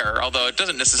 It's fair, although it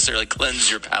doesn't necessarily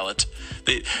cleanse your palate.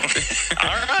 All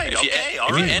right, okay,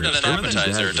 all right. If you end on an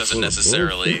appetizer, it doesn't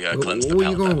necessarily cleanse the palate. Where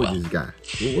are you going with this guy?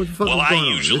 Well, I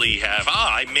usually have,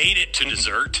 I made it to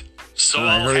dessert, So All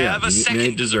right, I'll hurry have up. a You second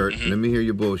need dessert. Let me hear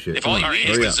your bullshit. If all you eat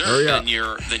is hurry up, hurry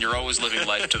dessert, up. then you're always living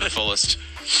life to the fullest.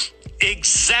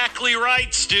 Exactly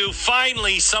right, Stu.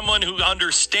 Finally, someone who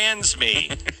understands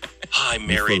me. I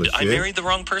married the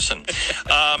wrong person.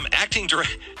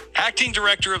 Acting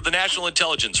Director of the National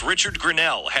Intelligence, Richard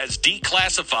Grenell, has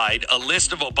declassified a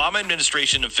list of Obama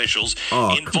administration officials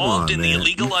involved in the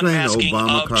illegal unmasking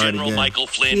of General Michael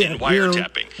Flynn and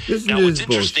wiretapping. Now, what's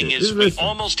interesting is we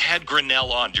almost had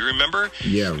Grenell on. Do you remember?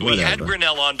 Yeah, whatever. We had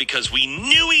Grenell on because we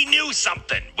knew he knew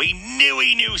something. We knew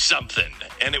he knew something.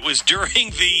 And it was during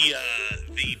the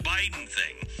Biden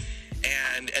thing.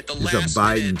 And at the last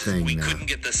minute, we couldn't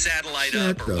get the satellite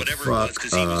up or whatever it was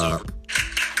because he was over.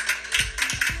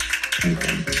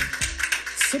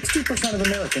 60% of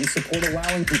Americans support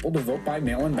allowing people to vote by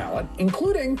mail-in ballot,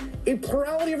 including a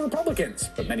plurality of Republicans.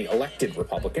 But many elected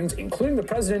Republicans, including the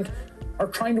president, are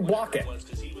trying to block it.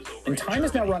 And time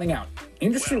is now running out.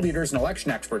 Industry leaders and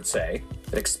election experts say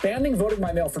that expanding voting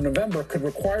by mail for November could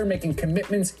require making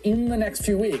commitments in the next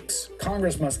few weeks.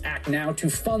 Congress must act now to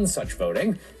fund such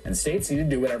voting, and states need to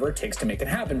do whatever it takes to make it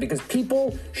happen, because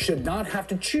people should not have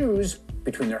to choose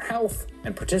between their health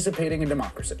and participating in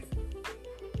democracy.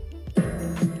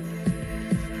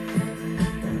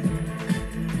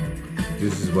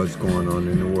 This is what's going on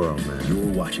in the world, man.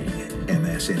 You're watching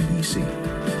MSNBC.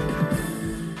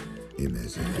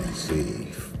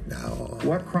 MSNBC. Now,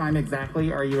 what crime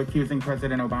exactly are you accusing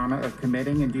President Obama of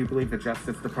committing, and do you believe the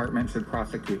Justice Department should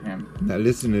prosecute him? now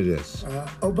listen to this.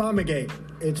 Obamagate.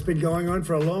 It's been going on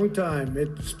for a long time.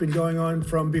 It's been going on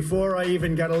from before I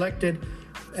even got elected.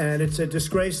 And it's a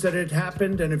disgrace that it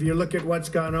happened. And if you look at what's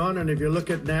gone on, and if you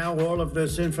look at now all of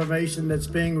this information that's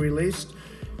being released,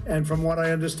 and from what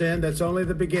I understand, that's only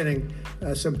the beginning.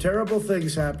 Some terrible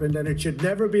things happened, and it should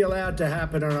never be allowed to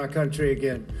happen in our country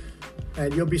again.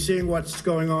 And you'll be seeing what's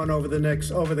going on over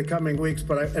the coming weeks.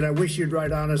 But I wish you'd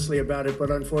write honestly about it,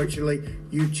 but unfortunately,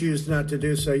 you choose not to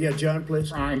do so. Yeah, John,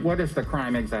 please. What is the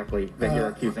crime exactly that you're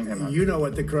accusing him of? You know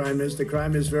what the crime is. The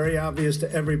crime is very obvious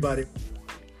to everybody.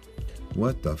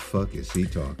 What the fuck is he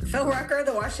talking Phil about? Rucker,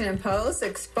 The Washington Post,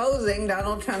 exposing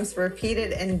Donald Trump's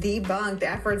repeated and debunked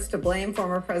efforts to blame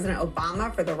former President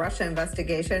Obama for the Russia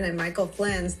investigation and Michael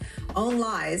Flynn's own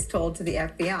lies told to the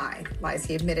FBI, lies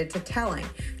he admitted to telling.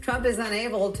 Trump is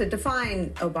unable to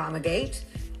define Obamagate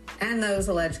and those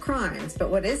alleged crimes.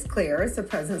 But what is clear is the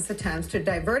president's attempts to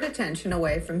divert attention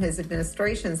away from his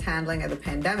administration's handling of the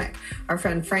pandemic. Our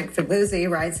friend Frank Figliuzzi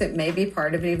writes it may be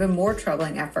part of an even more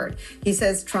troubling effort. He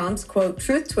says Trump's, quote,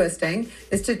 truth twisting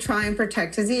is to try and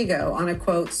protect his ego on a,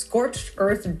 quote, scorched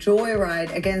earth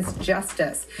joyride against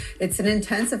justice. It's an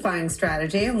intensifying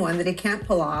strategy and one that he can't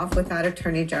pull off without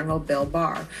Attorney General Bill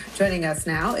Barr. Joining us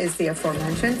now is the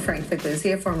aforementioned Frank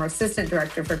Figliuzzi, a former assistant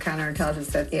director for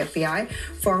counterintelligence at the FBI,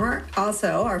 former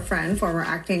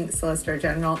acting Solicitor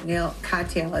General Neil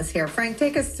Katyal is here. Frank,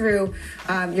 take us through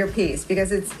your piece,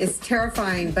 because it's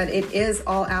terrifying, but it is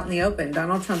all out in the open.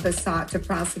 Donald Trump has sought to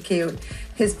prosecute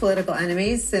his political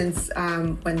enemies since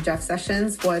when Jeff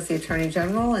Sessions was the Attorney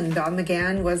General and Don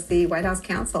McGahn was the White House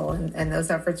counsel, and those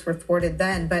efforts were thwarted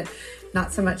then, but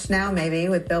not so much now, maybe,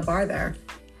 with Bill Barr there.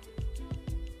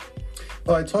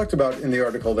 Well, I talked about in the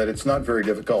article that it's not very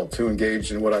difficult to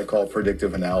engage in what I call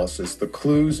predictive analysis. The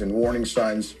clues and warning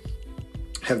signs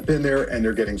have been there, and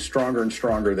they're getting stronger and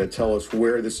stronger, that tell us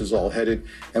where this is all headed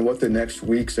and what the next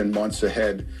weeks and months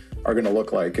ahead are going to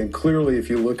look like. And clearly, if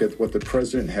you look at what the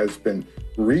president has been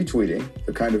retweeting,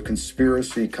 the kind of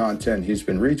conspiracy content he's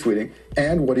been retweeting,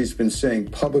 and what he's been saying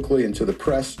publicly and to the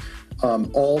press,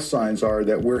 all signs are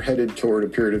that we're headed toward a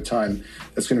period of time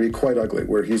that's going to be quite ugly,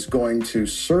 where he's going to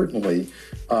certainly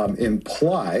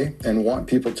imply and want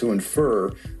people to infer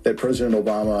that President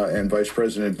Obama and Vice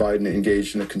President Biden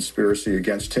engaged in a conspiracy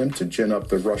against him to gin up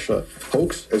the Russia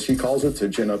hoax, as he calls it, to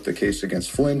gin up the case against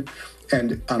Flynn.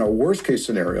 And on a worst case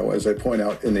scenario, as I point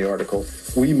out in the article,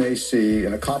 we may see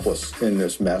an accomplice in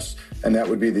this mess, and that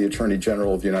would be the Attorney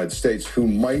General of the United States, who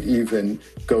might even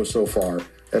go so far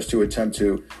as to attempt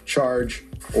to charge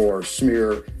or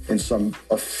smear in some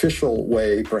official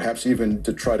way, perhaps even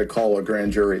to try to call a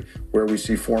grand jury, where we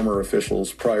see former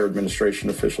officials, prior administration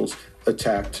officials,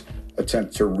 attempt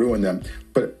to ruin them.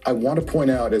 But I want to point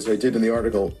out, as I did in the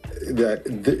article, that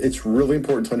it's really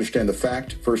important to understand the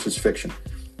fact versus fiction.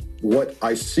 What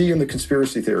I see in the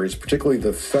conspiracy theories, particularly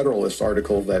the Federalist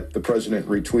article that the president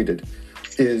retweeted,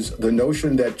 is the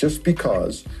notion that just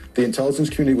because the intelligence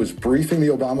community was briefing the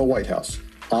Obama White House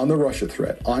on the Russia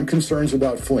threat, on concerns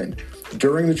about Flynn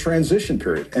during the transition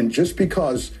period, and just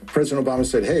because President Obama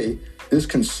said, hey, This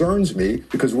concerns me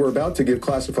because we're about to give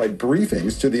classified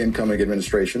briefings to the incoming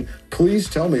administration. Please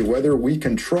tell me whether we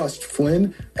can trust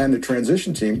Flynn and the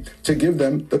transition team to give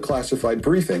them the classified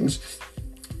briefings.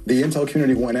 The intel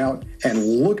community went out and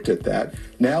looked at that.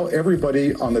 Now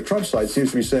everybody on the Trump side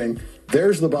seems to be saying,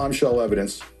 there's the bombshell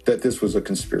evidence that this was a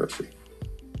conspiracy.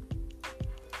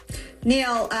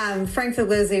 Neil, Frank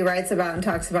Figliuzzi writes about and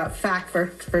talks about fact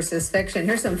versus fiction.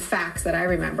 Here's some facts that I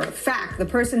remember. Fact, the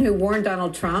person who warned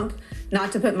Donald Trump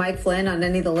not to put Mike Flynn on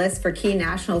any of the lists for key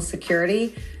national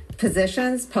security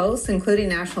positions, posts, including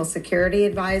national security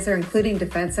advisor, including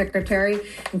defense secretary,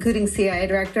 including CIA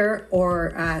director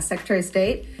or secretary of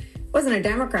state, wasn't a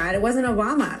Democrat. It wasn't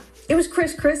Obama. It was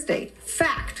Chris Christie.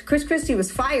 Fact, Chris Christie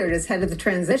was fired as head of the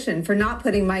transition for not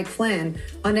putting Mike Flynn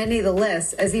on any of the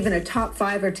lists as even a top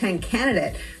 5 or 10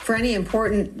 candidate for any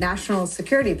important national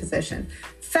security position.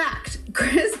 Fact,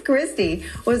 Chris Christie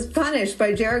was punished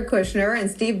by Jared Kushner and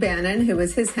Steve Bannon, who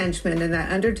was his henchman in that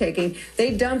undertaking.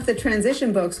 They dumped the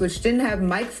transition books, which didn't have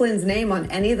Mike Flynn's name on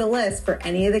any of the lists for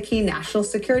any of the key national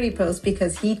security posts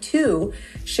because he, too,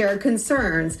 shared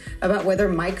concerns about whether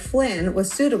Mike Flynn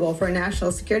was suitable for a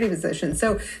national security position.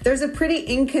 So there's a pretty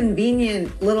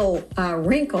inconvenient little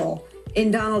wrinkle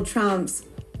in Donald Trump's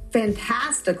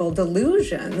fantastical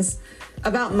delusions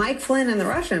about Mike Flynn and the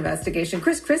Russia investigation.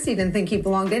 Chris Christie didn't think he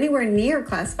belonged anywhere near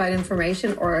classified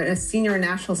information or a senior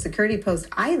national security post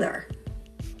either.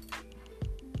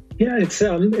 Yeah,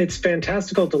 it's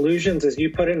fantastical delusions, as you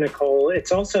put it, Nicole.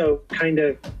 It's also kind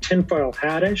of tinfoil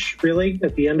hat-ish, really,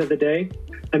 at the end of the day.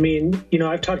 I mean, you know,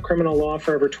 I've taught criminal law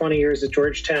for over 20 years at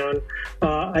Georgetown.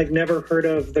 I've never heard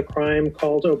of the crime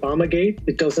called Obamagate.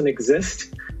 It doesn't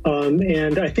exist.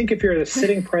 And I think if you're the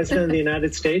sitting president of the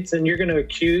United States and you're going to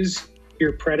accuse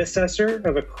your predecessor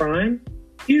of a crime,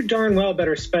 you darn well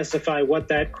better specify what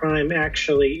that crime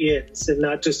actually is and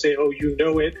not just say, oh, you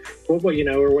know it, well, you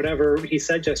know, or whatever he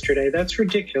said yesterday. That's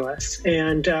ridiculous.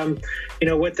 And, you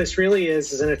know, what this really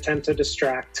is an attempt to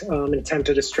distract,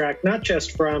 not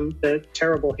just from the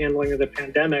terrible handling of the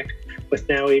pandemic with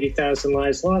now 80,000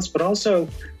 lives lost, but also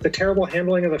the terrible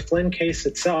handling of the Flynn case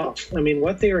itself. I mean,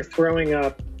 what they are throwing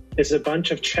up is a bunch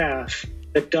of chaff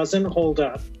that doesn't hold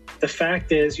up. The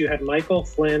fact is you had Michael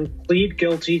Flynn plead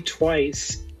guilty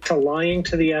twice to lying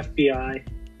to the FBI.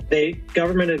 The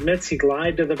government admits he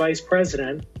lied to the vice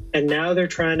president, and now they're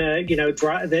trying to, you know,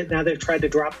 now they've tried to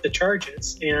drop the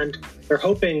charges. And they're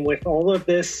hoping with all of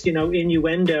this, you know,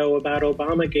 innuendo about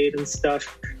Obamagate and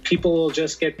stuff, people will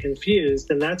just get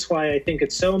confused. And that's why I think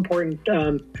it's so important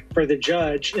for the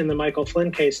judge in the Michael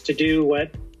Flynn case to do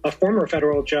what a former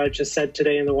federal judge has said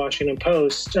today in the Washington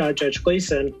Post, Judge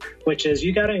Gleason, which is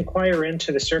you got to inquire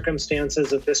into the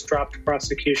circumstances of this dropped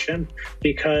prosecution,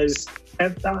 because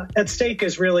at stake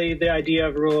is really the idea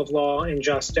of rule of law and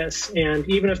justice. And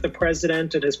even if the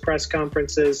president at his press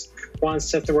conferences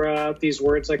wants to throw out these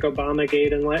words like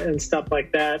Obamagate and stuff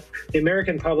like that, the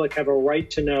American public have a right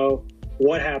to know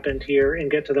what happened here and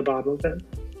get to the bottom of it.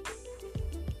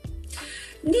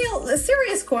 Neil, a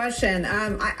serious question.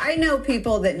 I know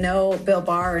people that know Bill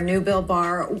Barr or knew Bill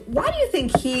Barr. Why do you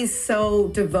think he's so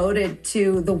devoted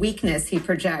to the weakness he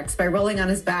projects by rolling on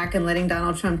his back and letting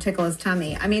Donald Trump tickle his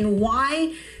tummy? I mean,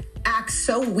 why act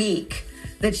so weak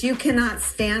that you cannot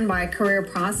stand by career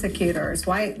prosecutors?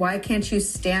 Why can't you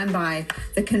stand by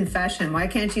the confession? Why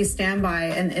can't you stand by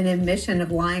an admission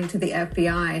of lying to the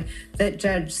FBI that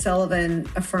Judge Sullivan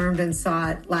affirmed and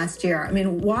sought last year? I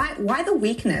mean, why the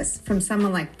weakness from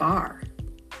someone like Barr?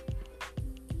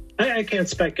 I can't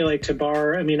speculate to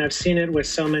Barr. I mean, I've seen it with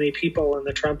so many people in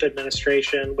the Trump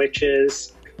administration, which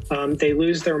is they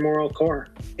lose their moral core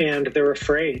and they're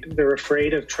afraid. They're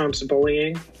afraid of Trump's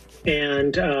bullying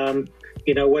and,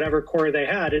 you know, whatever core they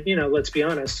had. And, you know, let's be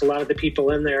honest, a lot of the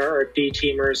people in there are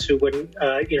D-teamers who wouldn't,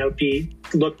 you know, be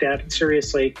looked at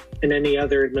seriously in any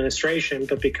other administration,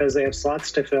 but because they have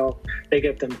slots to fill, they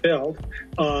get them filled.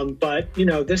 But, you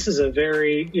know, this is a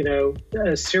very, you know,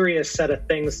 a serious set of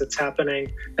things that's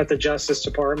happening at the Justice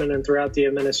Department and throughout the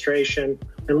administration.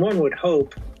 And one would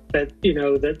hope that, you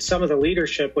know, that some of the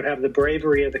leadership would have the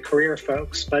bravery of the career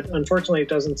folks, but unfortunately it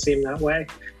doesn't seem that way.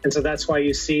 And so that's why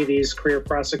you see these career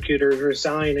prosecutors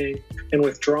resigning and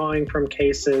withdrawing from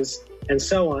cases and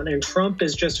so on. And Trump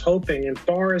is just hoping, and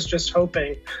Barr is just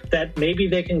hoping that maybe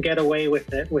they can get away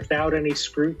with it without any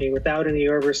scrutiny, without any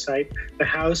oversight. The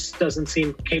House doesn't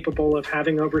seem capable of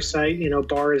having oversight. You know,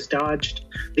 Barr has dodged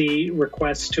the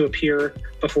request to appear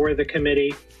before the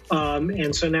committee.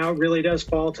 And so now it really does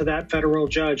fall to that federal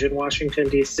judge in Washington,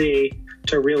 D.C.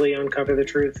 to really uncover the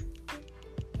truth.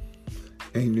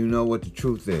 And you know what the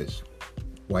truth is?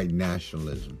 White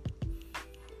nationalism.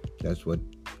 That's what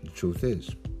the truth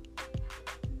is.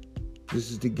 This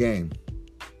is the game.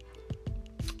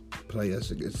 Play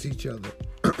us against each other.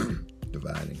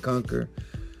 Divide and conquer.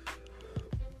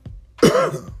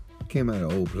 Came out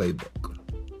of an old playbook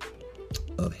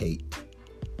of hate.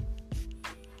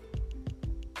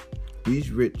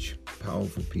 These rich,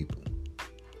 powerful people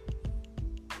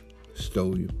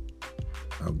stole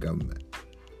our government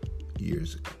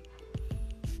years ago.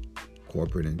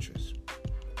 Corporate interests.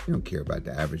 They don't care about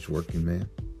the average working man.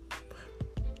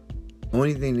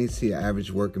 Only thing they see an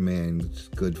average working man is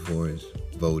good for is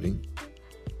voting.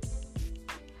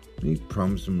 He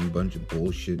promised them a bunch of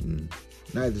bullshit, and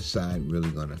neither side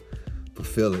really gonna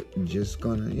fulfill it, and just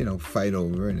gonna, fight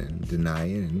over it and deny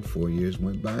it, and 4 years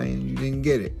went by and you didn't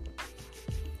get it.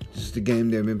 This is the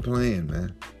game they've been playing,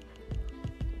 man.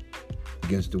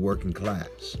 Against the working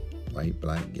class. White,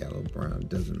 black, yellow, brown,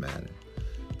 doesn't matter.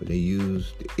 But they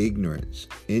use the ignorance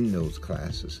in those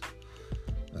classes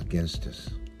against us.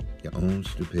 Your own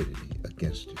stupidity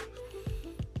against you.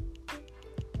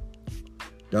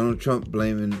 Donald Trump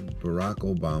blaming Barack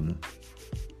Obama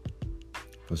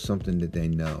for something that they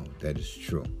know that is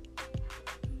true.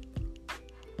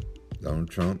 Donald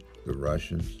Trump, the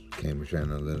Russians, Cambridge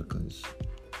Analytica,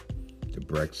 the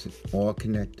Brexit, all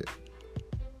connected.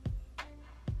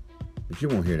 But you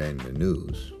won't hear that in the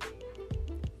news.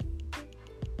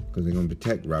 Because they're going to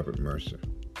protect Robert Mercer,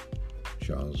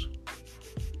 Charles,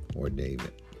 or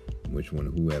David.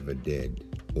 Whoever dead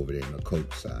over there on the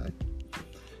Coke side.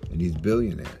 And these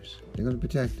billionaires, they're going to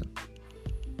protect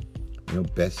them.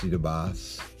 Bessie the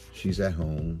boss, she's at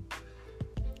home.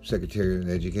 Secretary of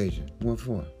Education. What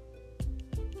for?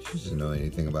 She doesn't know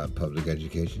anything about public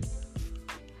education.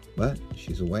 But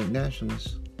she's a white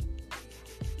nationalist.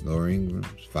 Laura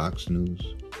Ingrams, Fox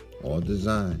News, all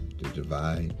designed to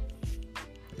divide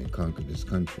and conquer this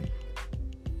country.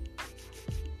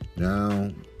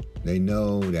 Now, they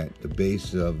know that the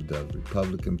base of the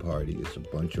Republican Party is a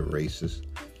bunch of racists,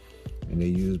 and they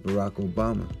use Barack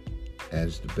Obama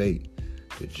as the bait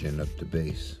to gin up the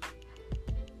base.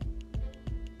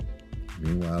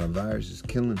 Meanwhile, the virus is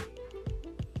killing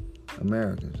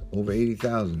Americans. Over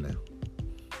 80,000 now.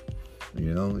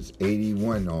 It's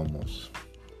 81 almost.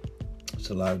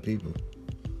 It's a lot of people.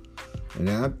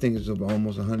 And I think it's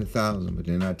almost 100,000, but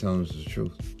they're not telling us the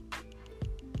truth.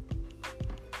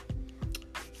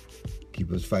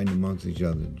 Keep us fighting amongst each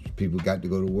other. People got to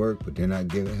go to work, but they're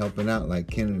not helping out like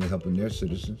Canada helping their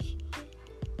citizens.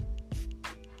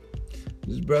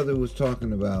 This brother was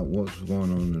talking about what's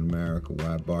going on in America,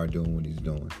 why Barr doing what he's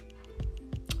doing.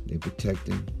 They're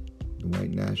protecting the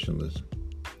white nationalism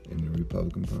in the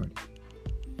Republican Party.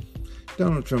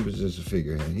 Donald Trump is just a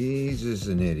figurehead. He's just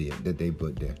an idiot that they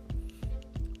put there.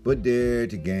 Put there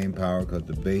to gain power because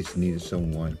the base needed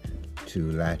someone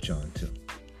to latch on to.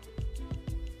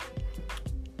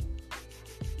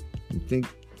 You think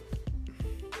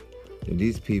that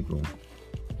these people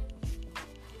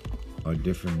are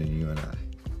different than you and I?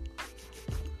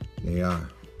 They are.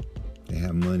 They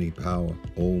have money, power,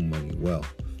 old money,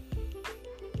 wealth.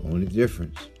 Only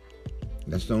difference.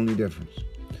 That's the only difference.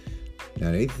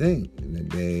 Now they think that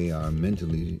they are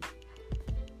mentally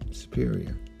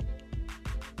superior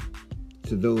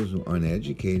to those who are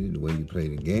uneducated, the way you play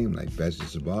the game, like Bessie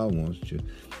Sabal wants to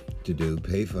do,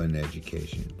 pay for an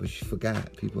education. But she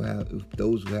forgot,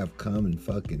 those who have common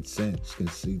fucking sense can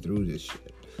see through this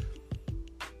shit.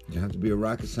 You don't have to be a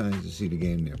rocket scientist to see the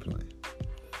game they're playing.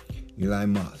 Eli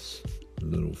Moss, a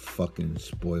little fucking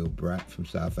spoiled brat from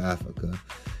South Africa,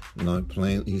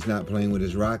 he's not playing with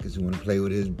his rockets, he want to play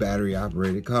with his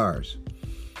battery-operated cars.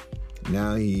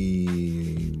 Now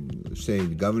the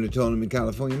governor told him in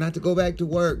California not to go back to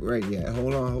work right yet.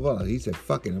 Hold on. He said,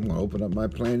 fuck it, I'm going to open up my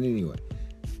plant anyway.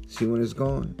 See where it's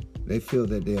going? They feel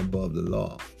that they're above the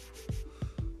law.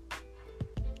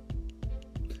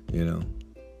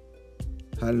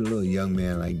 How did a little young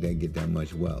man like that get that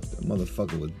much wealth? The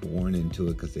motherfucker was born into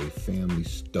it because their family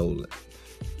stole it.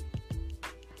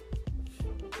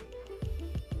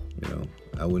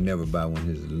 I would never buy one of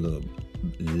his little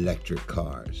electric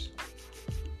cars.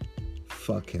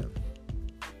 Fuck him.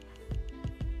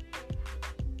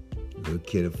 Little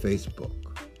kid of Facebook.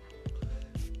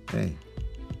 Hey,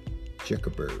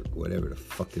 Zuckerberg, whatever the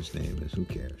fuck his name is, who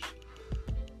cares?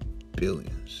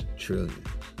 Billions, trillions.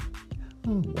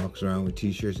 Walks around with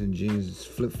t-shirts and jeans and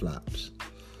flip-flops.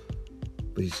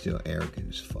 But he's still arrogant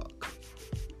as fuck.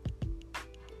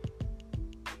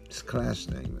 It's a class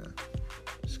thing, man.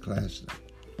 It's a class thing.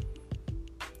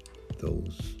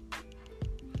 Those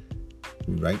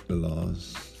who write the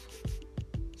laws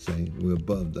say we're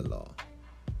above the law.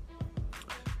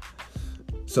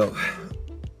 So,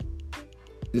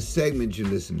 the segment you're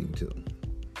listening to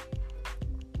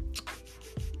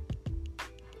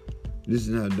This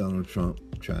is how Donald Trump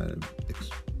tried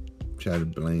to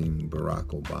blame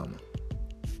Barack Obama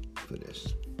for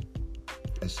this.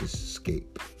 That's his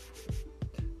escape.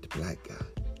 The black guy.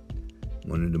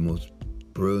 One of the most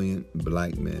brilliant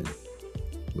black men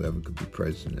who ever could be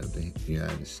president of the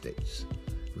United States.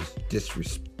 Was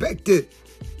disrespected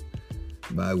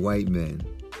by white men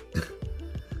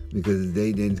because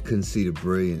they couldn't see the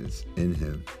brilliance in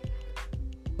him.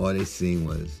 All they seen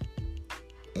was,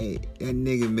 hey, that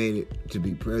nigga made it to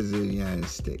be president of the United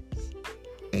States.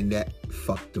 And that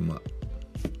fucked them up.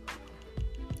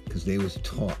 Because they was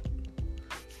taught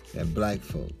that black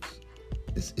folks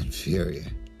is inferior.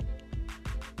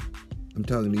 I'm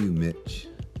talking to you, Mitch,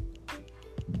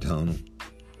 Donald,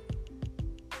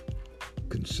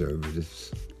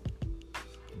 conservatives.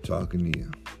 I'm talking to you.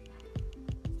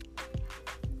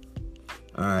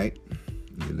 All right,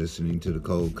 you're listening to the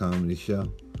Cold Comedy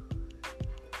Show.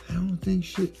 I don't think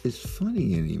shit is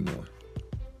funny anymore.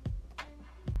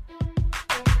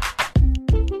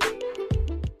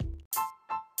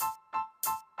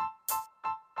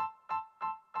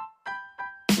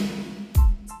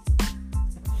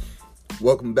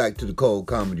 Welcome back to the Cold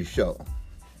Comedy Show.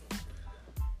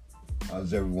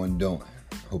 How's everyone doing?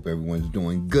 Hope everyone's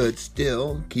doing good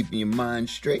still. Keeping your mind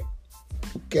straight.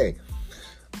 Okay.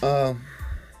 The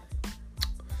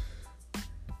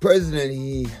president,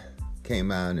 he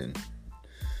came out and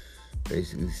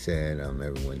basically said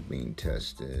everyone's being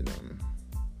tested.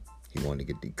 He wanted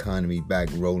to get the economy back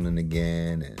rolling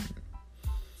again.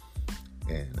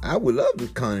 And I would love the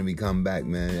economy come back,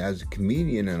 man. As a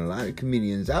comedian, and a lot of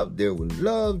comedians out there would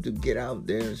love to get out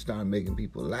there and start making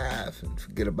people laugh and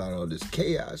forget about all this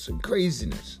chaos and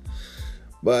craziness.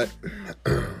 But,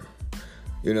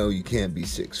 you can't be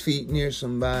 6 feet near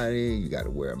somebody. You got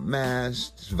to wear a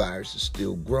mask. This virus is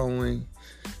still growing.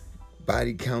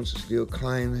 Body counts are still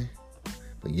climbing.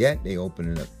 But yet, they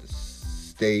opening up the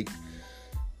state.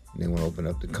 They want to open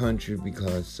up the country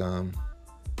because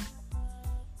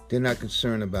they're not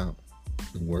concerned about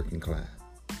the working class.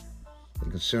 They're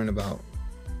concerned about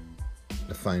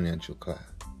the financial class.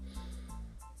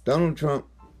 Donald Trump,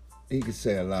 he could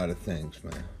say a lot of things,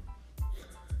 man.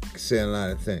 He could say a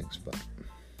lot of things, but,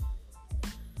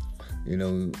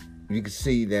 you can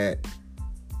see that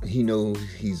he knows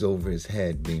he's over his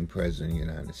head being president of the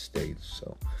United States.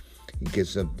 So he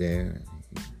gets up there and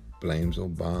he blames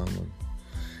Obama,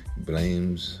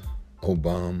 blames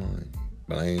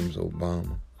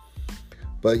Obama.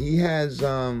 But he has,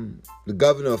 the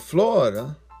governor of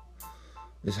Florida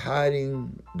is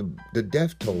hiding the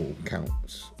death toll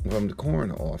counts from the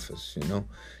coroner office,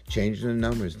 changing the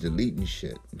numbers, deleting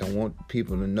shit. Don't want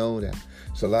people to know that.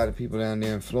 So a lot of people down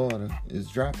there in Florida is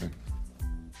dropping.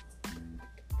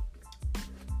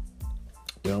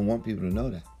 They don't want people to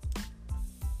know that.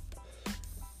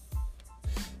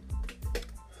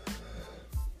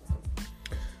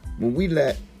 When we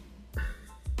let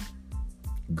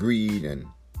greed and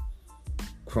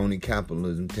crony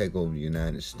capitalism take over the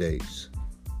United States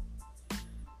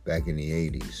back in the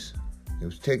 80s. It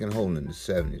was taking hold in the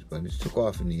 70s, but it took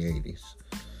off in the 80s.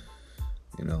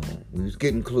 We was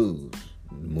getting clues.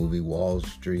 The movie Wall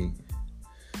Street,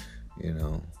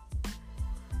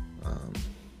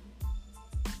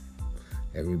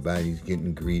 everybody's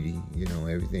getting greedy,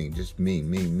 everything. Just me,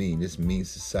 this mean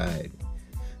society.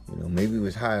 Maybe it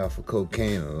was high off of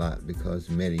cocaine a lot because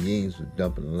Medellin's was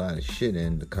dumping a lot of shit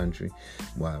in the country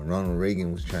while Ronald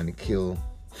Reagan was trying to kill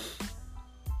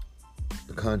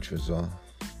the Contras off.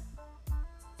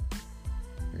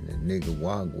 And the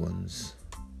Nicaraguans,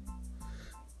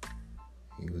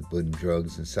 he was putting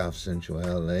drugs in South Central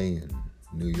LA and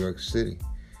New York City.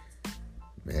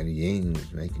 Medellin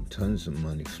was making tons of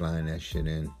money flying that shit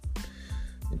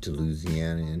into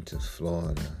Louisiana, into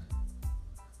Florida.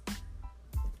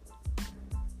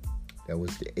 That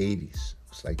was the 80s.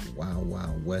 It's like the wild,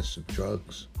 wild west of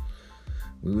drugs.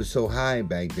 We were so high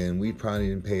back then, we probably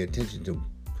didn't pay attention to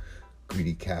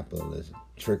greedy capitalism.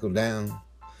 Trickle down.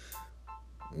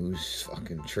 It was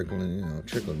fucking trickling,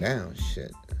 trickle down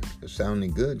shit. It was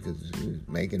sounding good because it was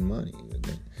making money.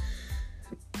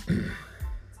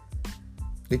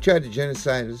 They tried to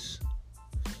genocide us.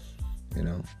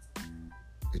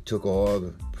 They took all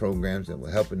the programs that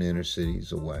were helping the inner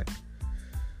cities away.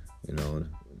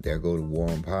 There go the war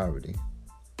on poverty.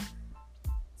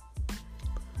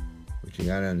 But you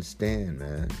gotta understand,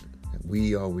 man, that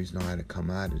we always know how to come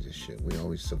out of this shit. We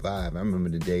always survive. I remember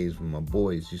the days when my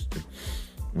boys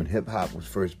when hip-hop was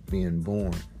first being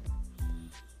born,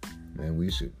 man, we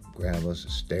used to grab us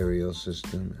a stereo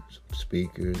system and some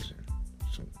speakers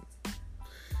and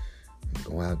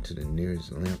go out to the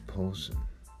nearest lamp post and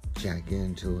jack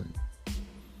into it.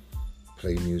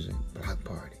 play music, block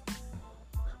party,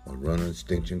 or run an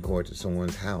extension cord to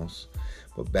someone's house.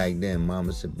 But back then,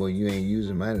 Mama said, boy, you ain't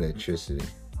using my electricity.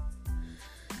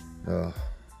 We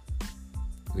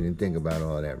didn't think about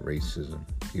all that racism,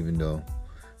 even though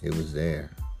it was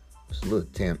there. It was a little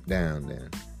tamped down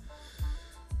then,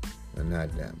 but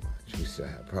not that much. We still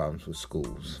had problems with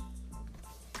schools,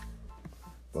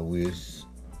 but we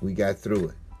got through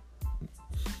it.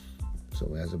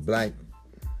 So as a black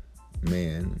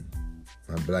man,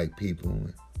 my black people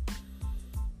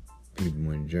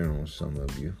in general, some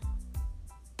of you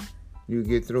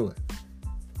get through it.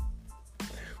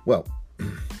 Well,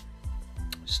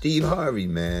 Steve Harvey,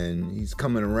 man, he's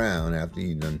coming around after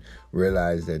he done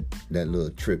realized that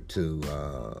little trip to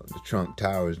the Trump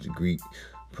Towers to greet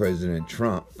President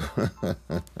Trump,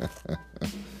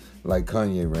 like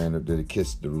Kanye ran up there to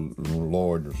kiss the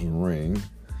Lord's ring.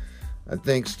 I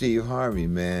think Steve Harvey,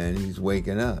 man, he's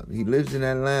waking up. He lives in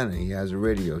Atlanta. He has a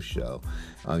radio show.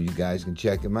 You guys can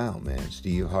check him out, man.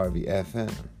 Steve Harvey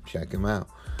FM. Check him out.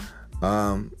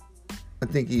 I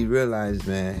think he realized,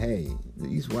 man, hey,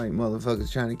 these white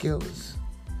motherfuckers trying to kill us.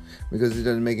 Because it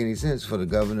doesn't make any sense for the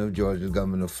governor of Georgia, the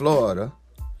governor of Florida,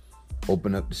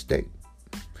 open up the state.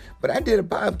 But I did a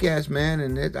podcast, man,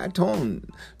 and I told him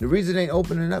the reason they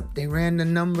opening up, they ran the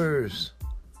numbers.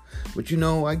 But,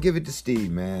 I give it to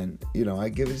Steve, man. I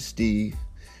give it to Steve.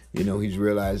 He's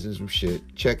realizing some shit.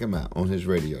 Check him out on his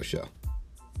radio show.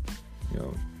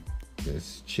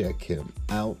 Let's check him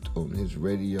out on his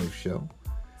radio show.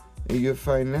 And you'll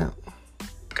find out.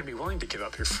 Could be willing to give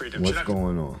up your freedom. What's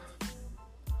going on?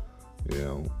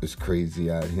 It's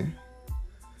crazy out here.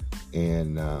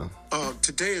 And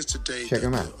today is the day check that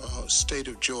him out. The state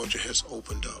of Georgia has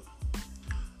opened up.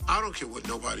 I don't care what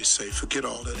nobody say. Forget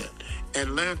all of that.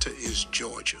 Atlanta is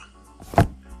Georgia.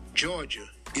 Georgia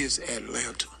is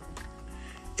Atlanta.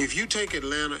 If you take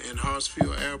Atlanta and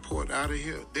Hartsfield Airport out of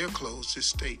here, they'll close this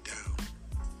state down.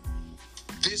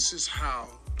 This is how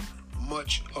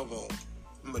much of a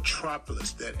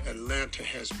metropolis that Atlanta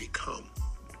has become.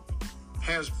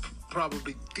 Has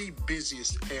probably the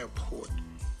busiest airport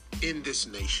in this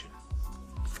nation.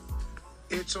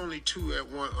 It's only two at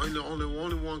one.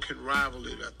 Only one can rival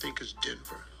it, I think, is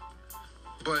Denver.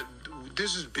 But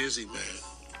this is busy, man.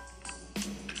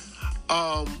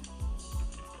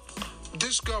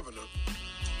 This governor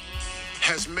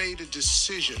has made a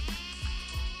decision,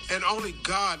 and only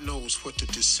God knows what the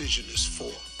decision is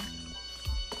for.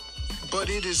 But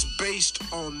it is based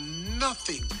on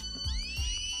nothing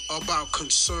about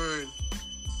concern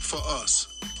for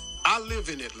us. I live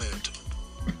in Atlanta.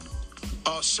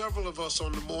 Several of us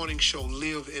on the morning show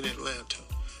live in Atlanta.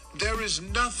 There is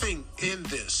nothing in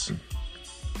this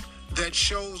that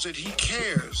shows that he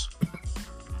cares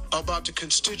about the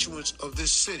constituents of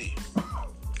this city.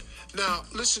 Now,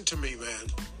 listen to me,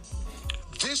 man.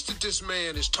 This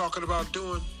man is talking about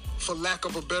doing, for lack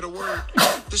of a better word,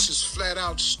 this is flat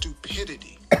out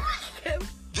stupidity.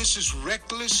 This is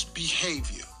reckless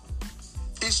behavior.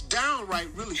 It's downright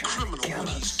really criminal what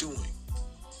he's doing.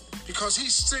 Because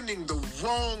he's sending the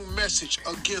wrong message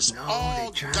against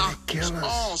all doctors,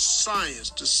 all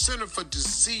science, the Center for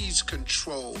Disease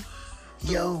Control,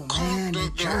 the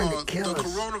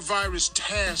coronavirus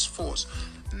task force,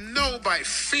 nobody,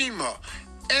 FEMA,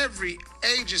 every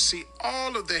agency,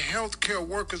 all of the healthcare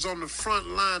workers on the front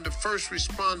line, the first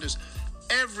responders,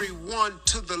 everyone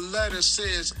to the letter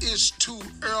says it's too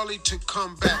early to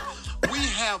come back. We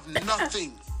have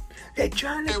nothing. They're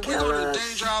trying to kill us. And we're going to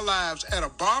endanger our lives at a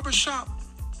barbershop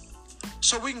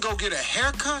so we can go get a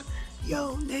haircut.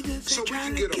 Yo, niggas, so they're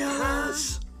trying we can to get kill a perm,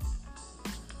 us.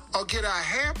 or get our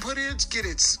hair put in, get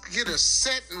a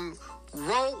set and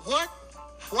roll. What?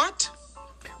 What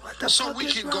the so fuck we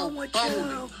is can wrong go with bowling.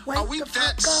 you? Are Wake we the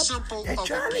that fuck up. simple They're of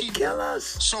trying a to people? kill us.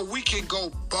 So we can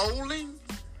go bowling?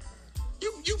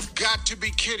 You've got to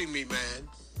be kidding me, man.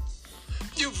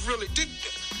 You've really did.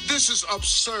 This is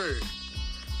absurd.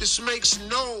 This makes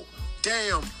no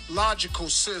damn logical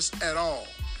sense at all.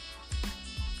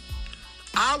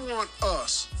 I want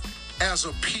us as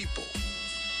a people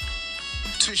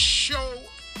to show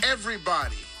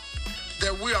everybody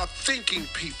that we are thinking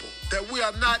people, that we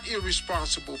are not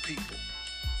irresponsible people.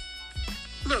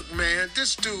 Look, man,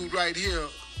 this dude right here,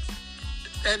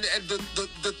 and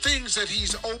the things that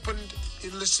he's opened,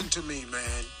 listen to me,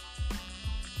 man.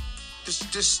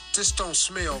 This don't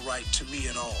smell right to me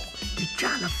at all. They're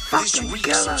trying to fucking this kill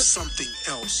reeks of us. something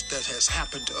else that has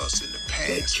happened to us in the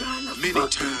past many fucking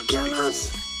times kill before.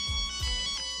 us.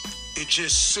 It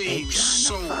just seems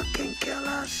so fucking kill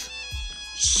us.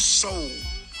 So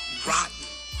rotten.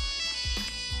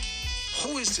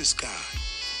 Who is this guy?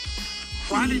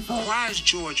 Why is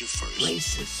Georgia first?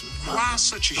 Racist. Why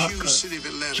such a huge city of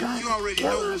Atlanta? You already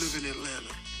know who live in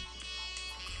Atlanta.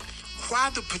 Why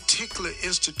the particular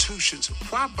institutions?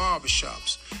 Why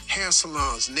barbershops, hair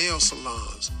salons, nail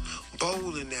salons,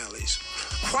 bowling alleys?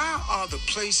 Why are the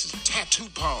places, tattoo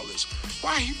parlors?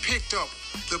 Why he picked up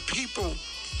the people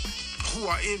who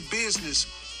are in business,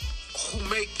 who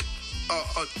make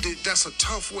that's a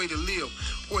tough way to live,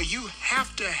 where you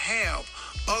have to have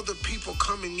other people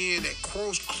coming in at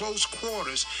close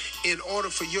quarters in order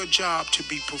for your job to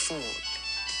be performed.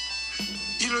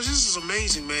 You know, this is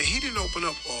amazing, man. He didn't open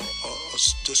up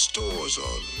the stores or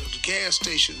the gas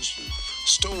stations,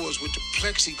 stores with the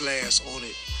plexiglass on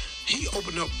it. He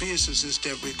opened up businesses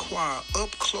that require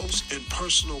up close and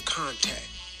personal contact.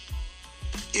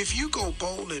 If you go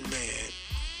bowling, man,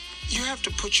 you have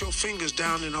to put your fingers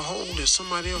down in a hole that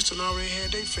somebody else had already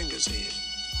had their fingers in.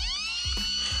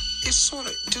 It sort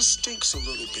of just stinks a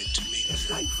little bit to me. It's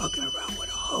like fucking around with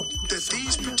a hoe. That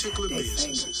these particular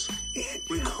businesses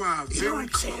require very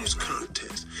close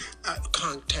contact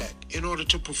in order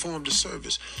to perform the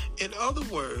service. In other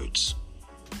words,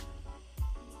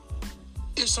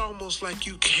 it's almost like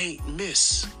you can't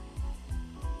miss.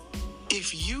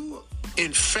 If you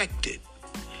infected,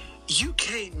 you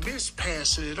can't miss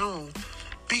passing it on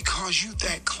because you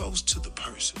that close to the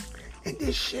person. And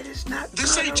this shit is not.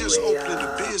 This ain't just opening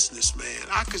a business, man.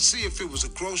 I could see if it was a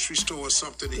grocery store or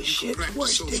something and you could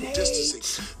practice social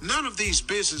distancing. None of these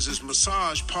businesses,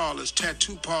 massage parlors,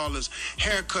 tattoo parlors,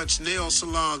 haircuts, nail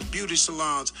salons, beauty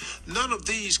salons, none of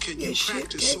these can you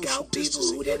practice social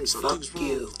distancing. Something's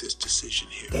wrong with this decision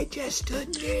here. They just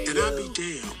stood there. And I'll be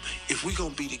damned if we're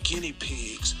gonna be the guinea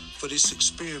pigs for this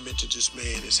experiment that this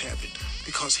man is having,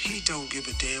 because he don't give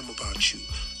a damn about you.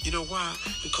 You know why?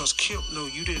 Because Kemp know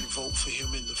you didn't vote for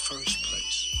him in the first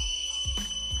place.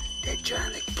 They're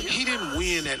trying to kill He didn't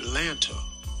win Atlanta.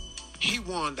 He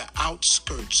won the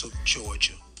outskirts of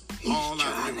Georgia. All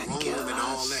out in Rome and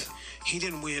all that. He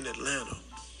didn't win Atlanta.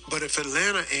 But if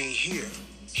Atlanta ain't here,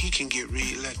 he can get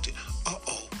reelected.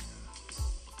 Uh-oh.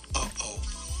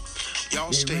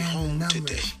 Y'all stay home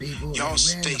today. Y'all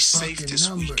stay safe this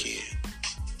weekend.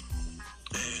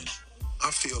 Man, I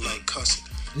feel like cussing.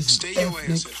 Stay your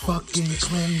ass at home. Fucking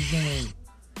cleansing.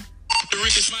 The Rick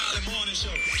and Smiley Morning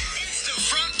Show. It's the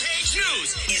front page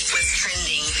news. It's what's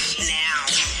trending now.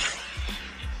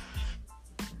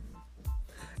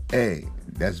 Hey,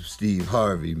 that's Steve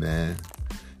Harvey, man.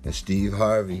 That's Steve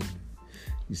Harvey.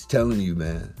 He's telling you,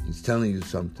 man. He's telling you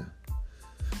something.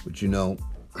 But you know,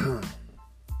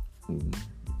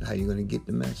 how you gonna get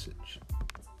the message?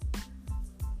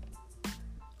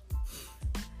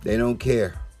 They don't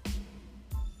care.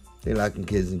 They locking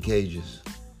kids in cages.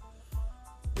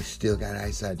 They still got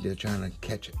ICE out there trying to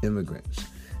catch immigrants.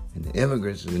 And the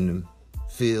immigrants are in the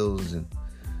fields and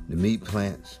the meat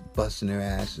plants busting their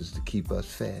asses to keep us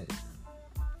fed.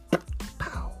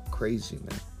 Pow. Crazy,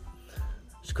 man.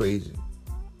 It's crazy.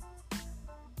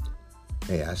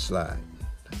 Hey, I slide.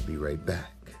 I'll be right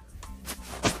back.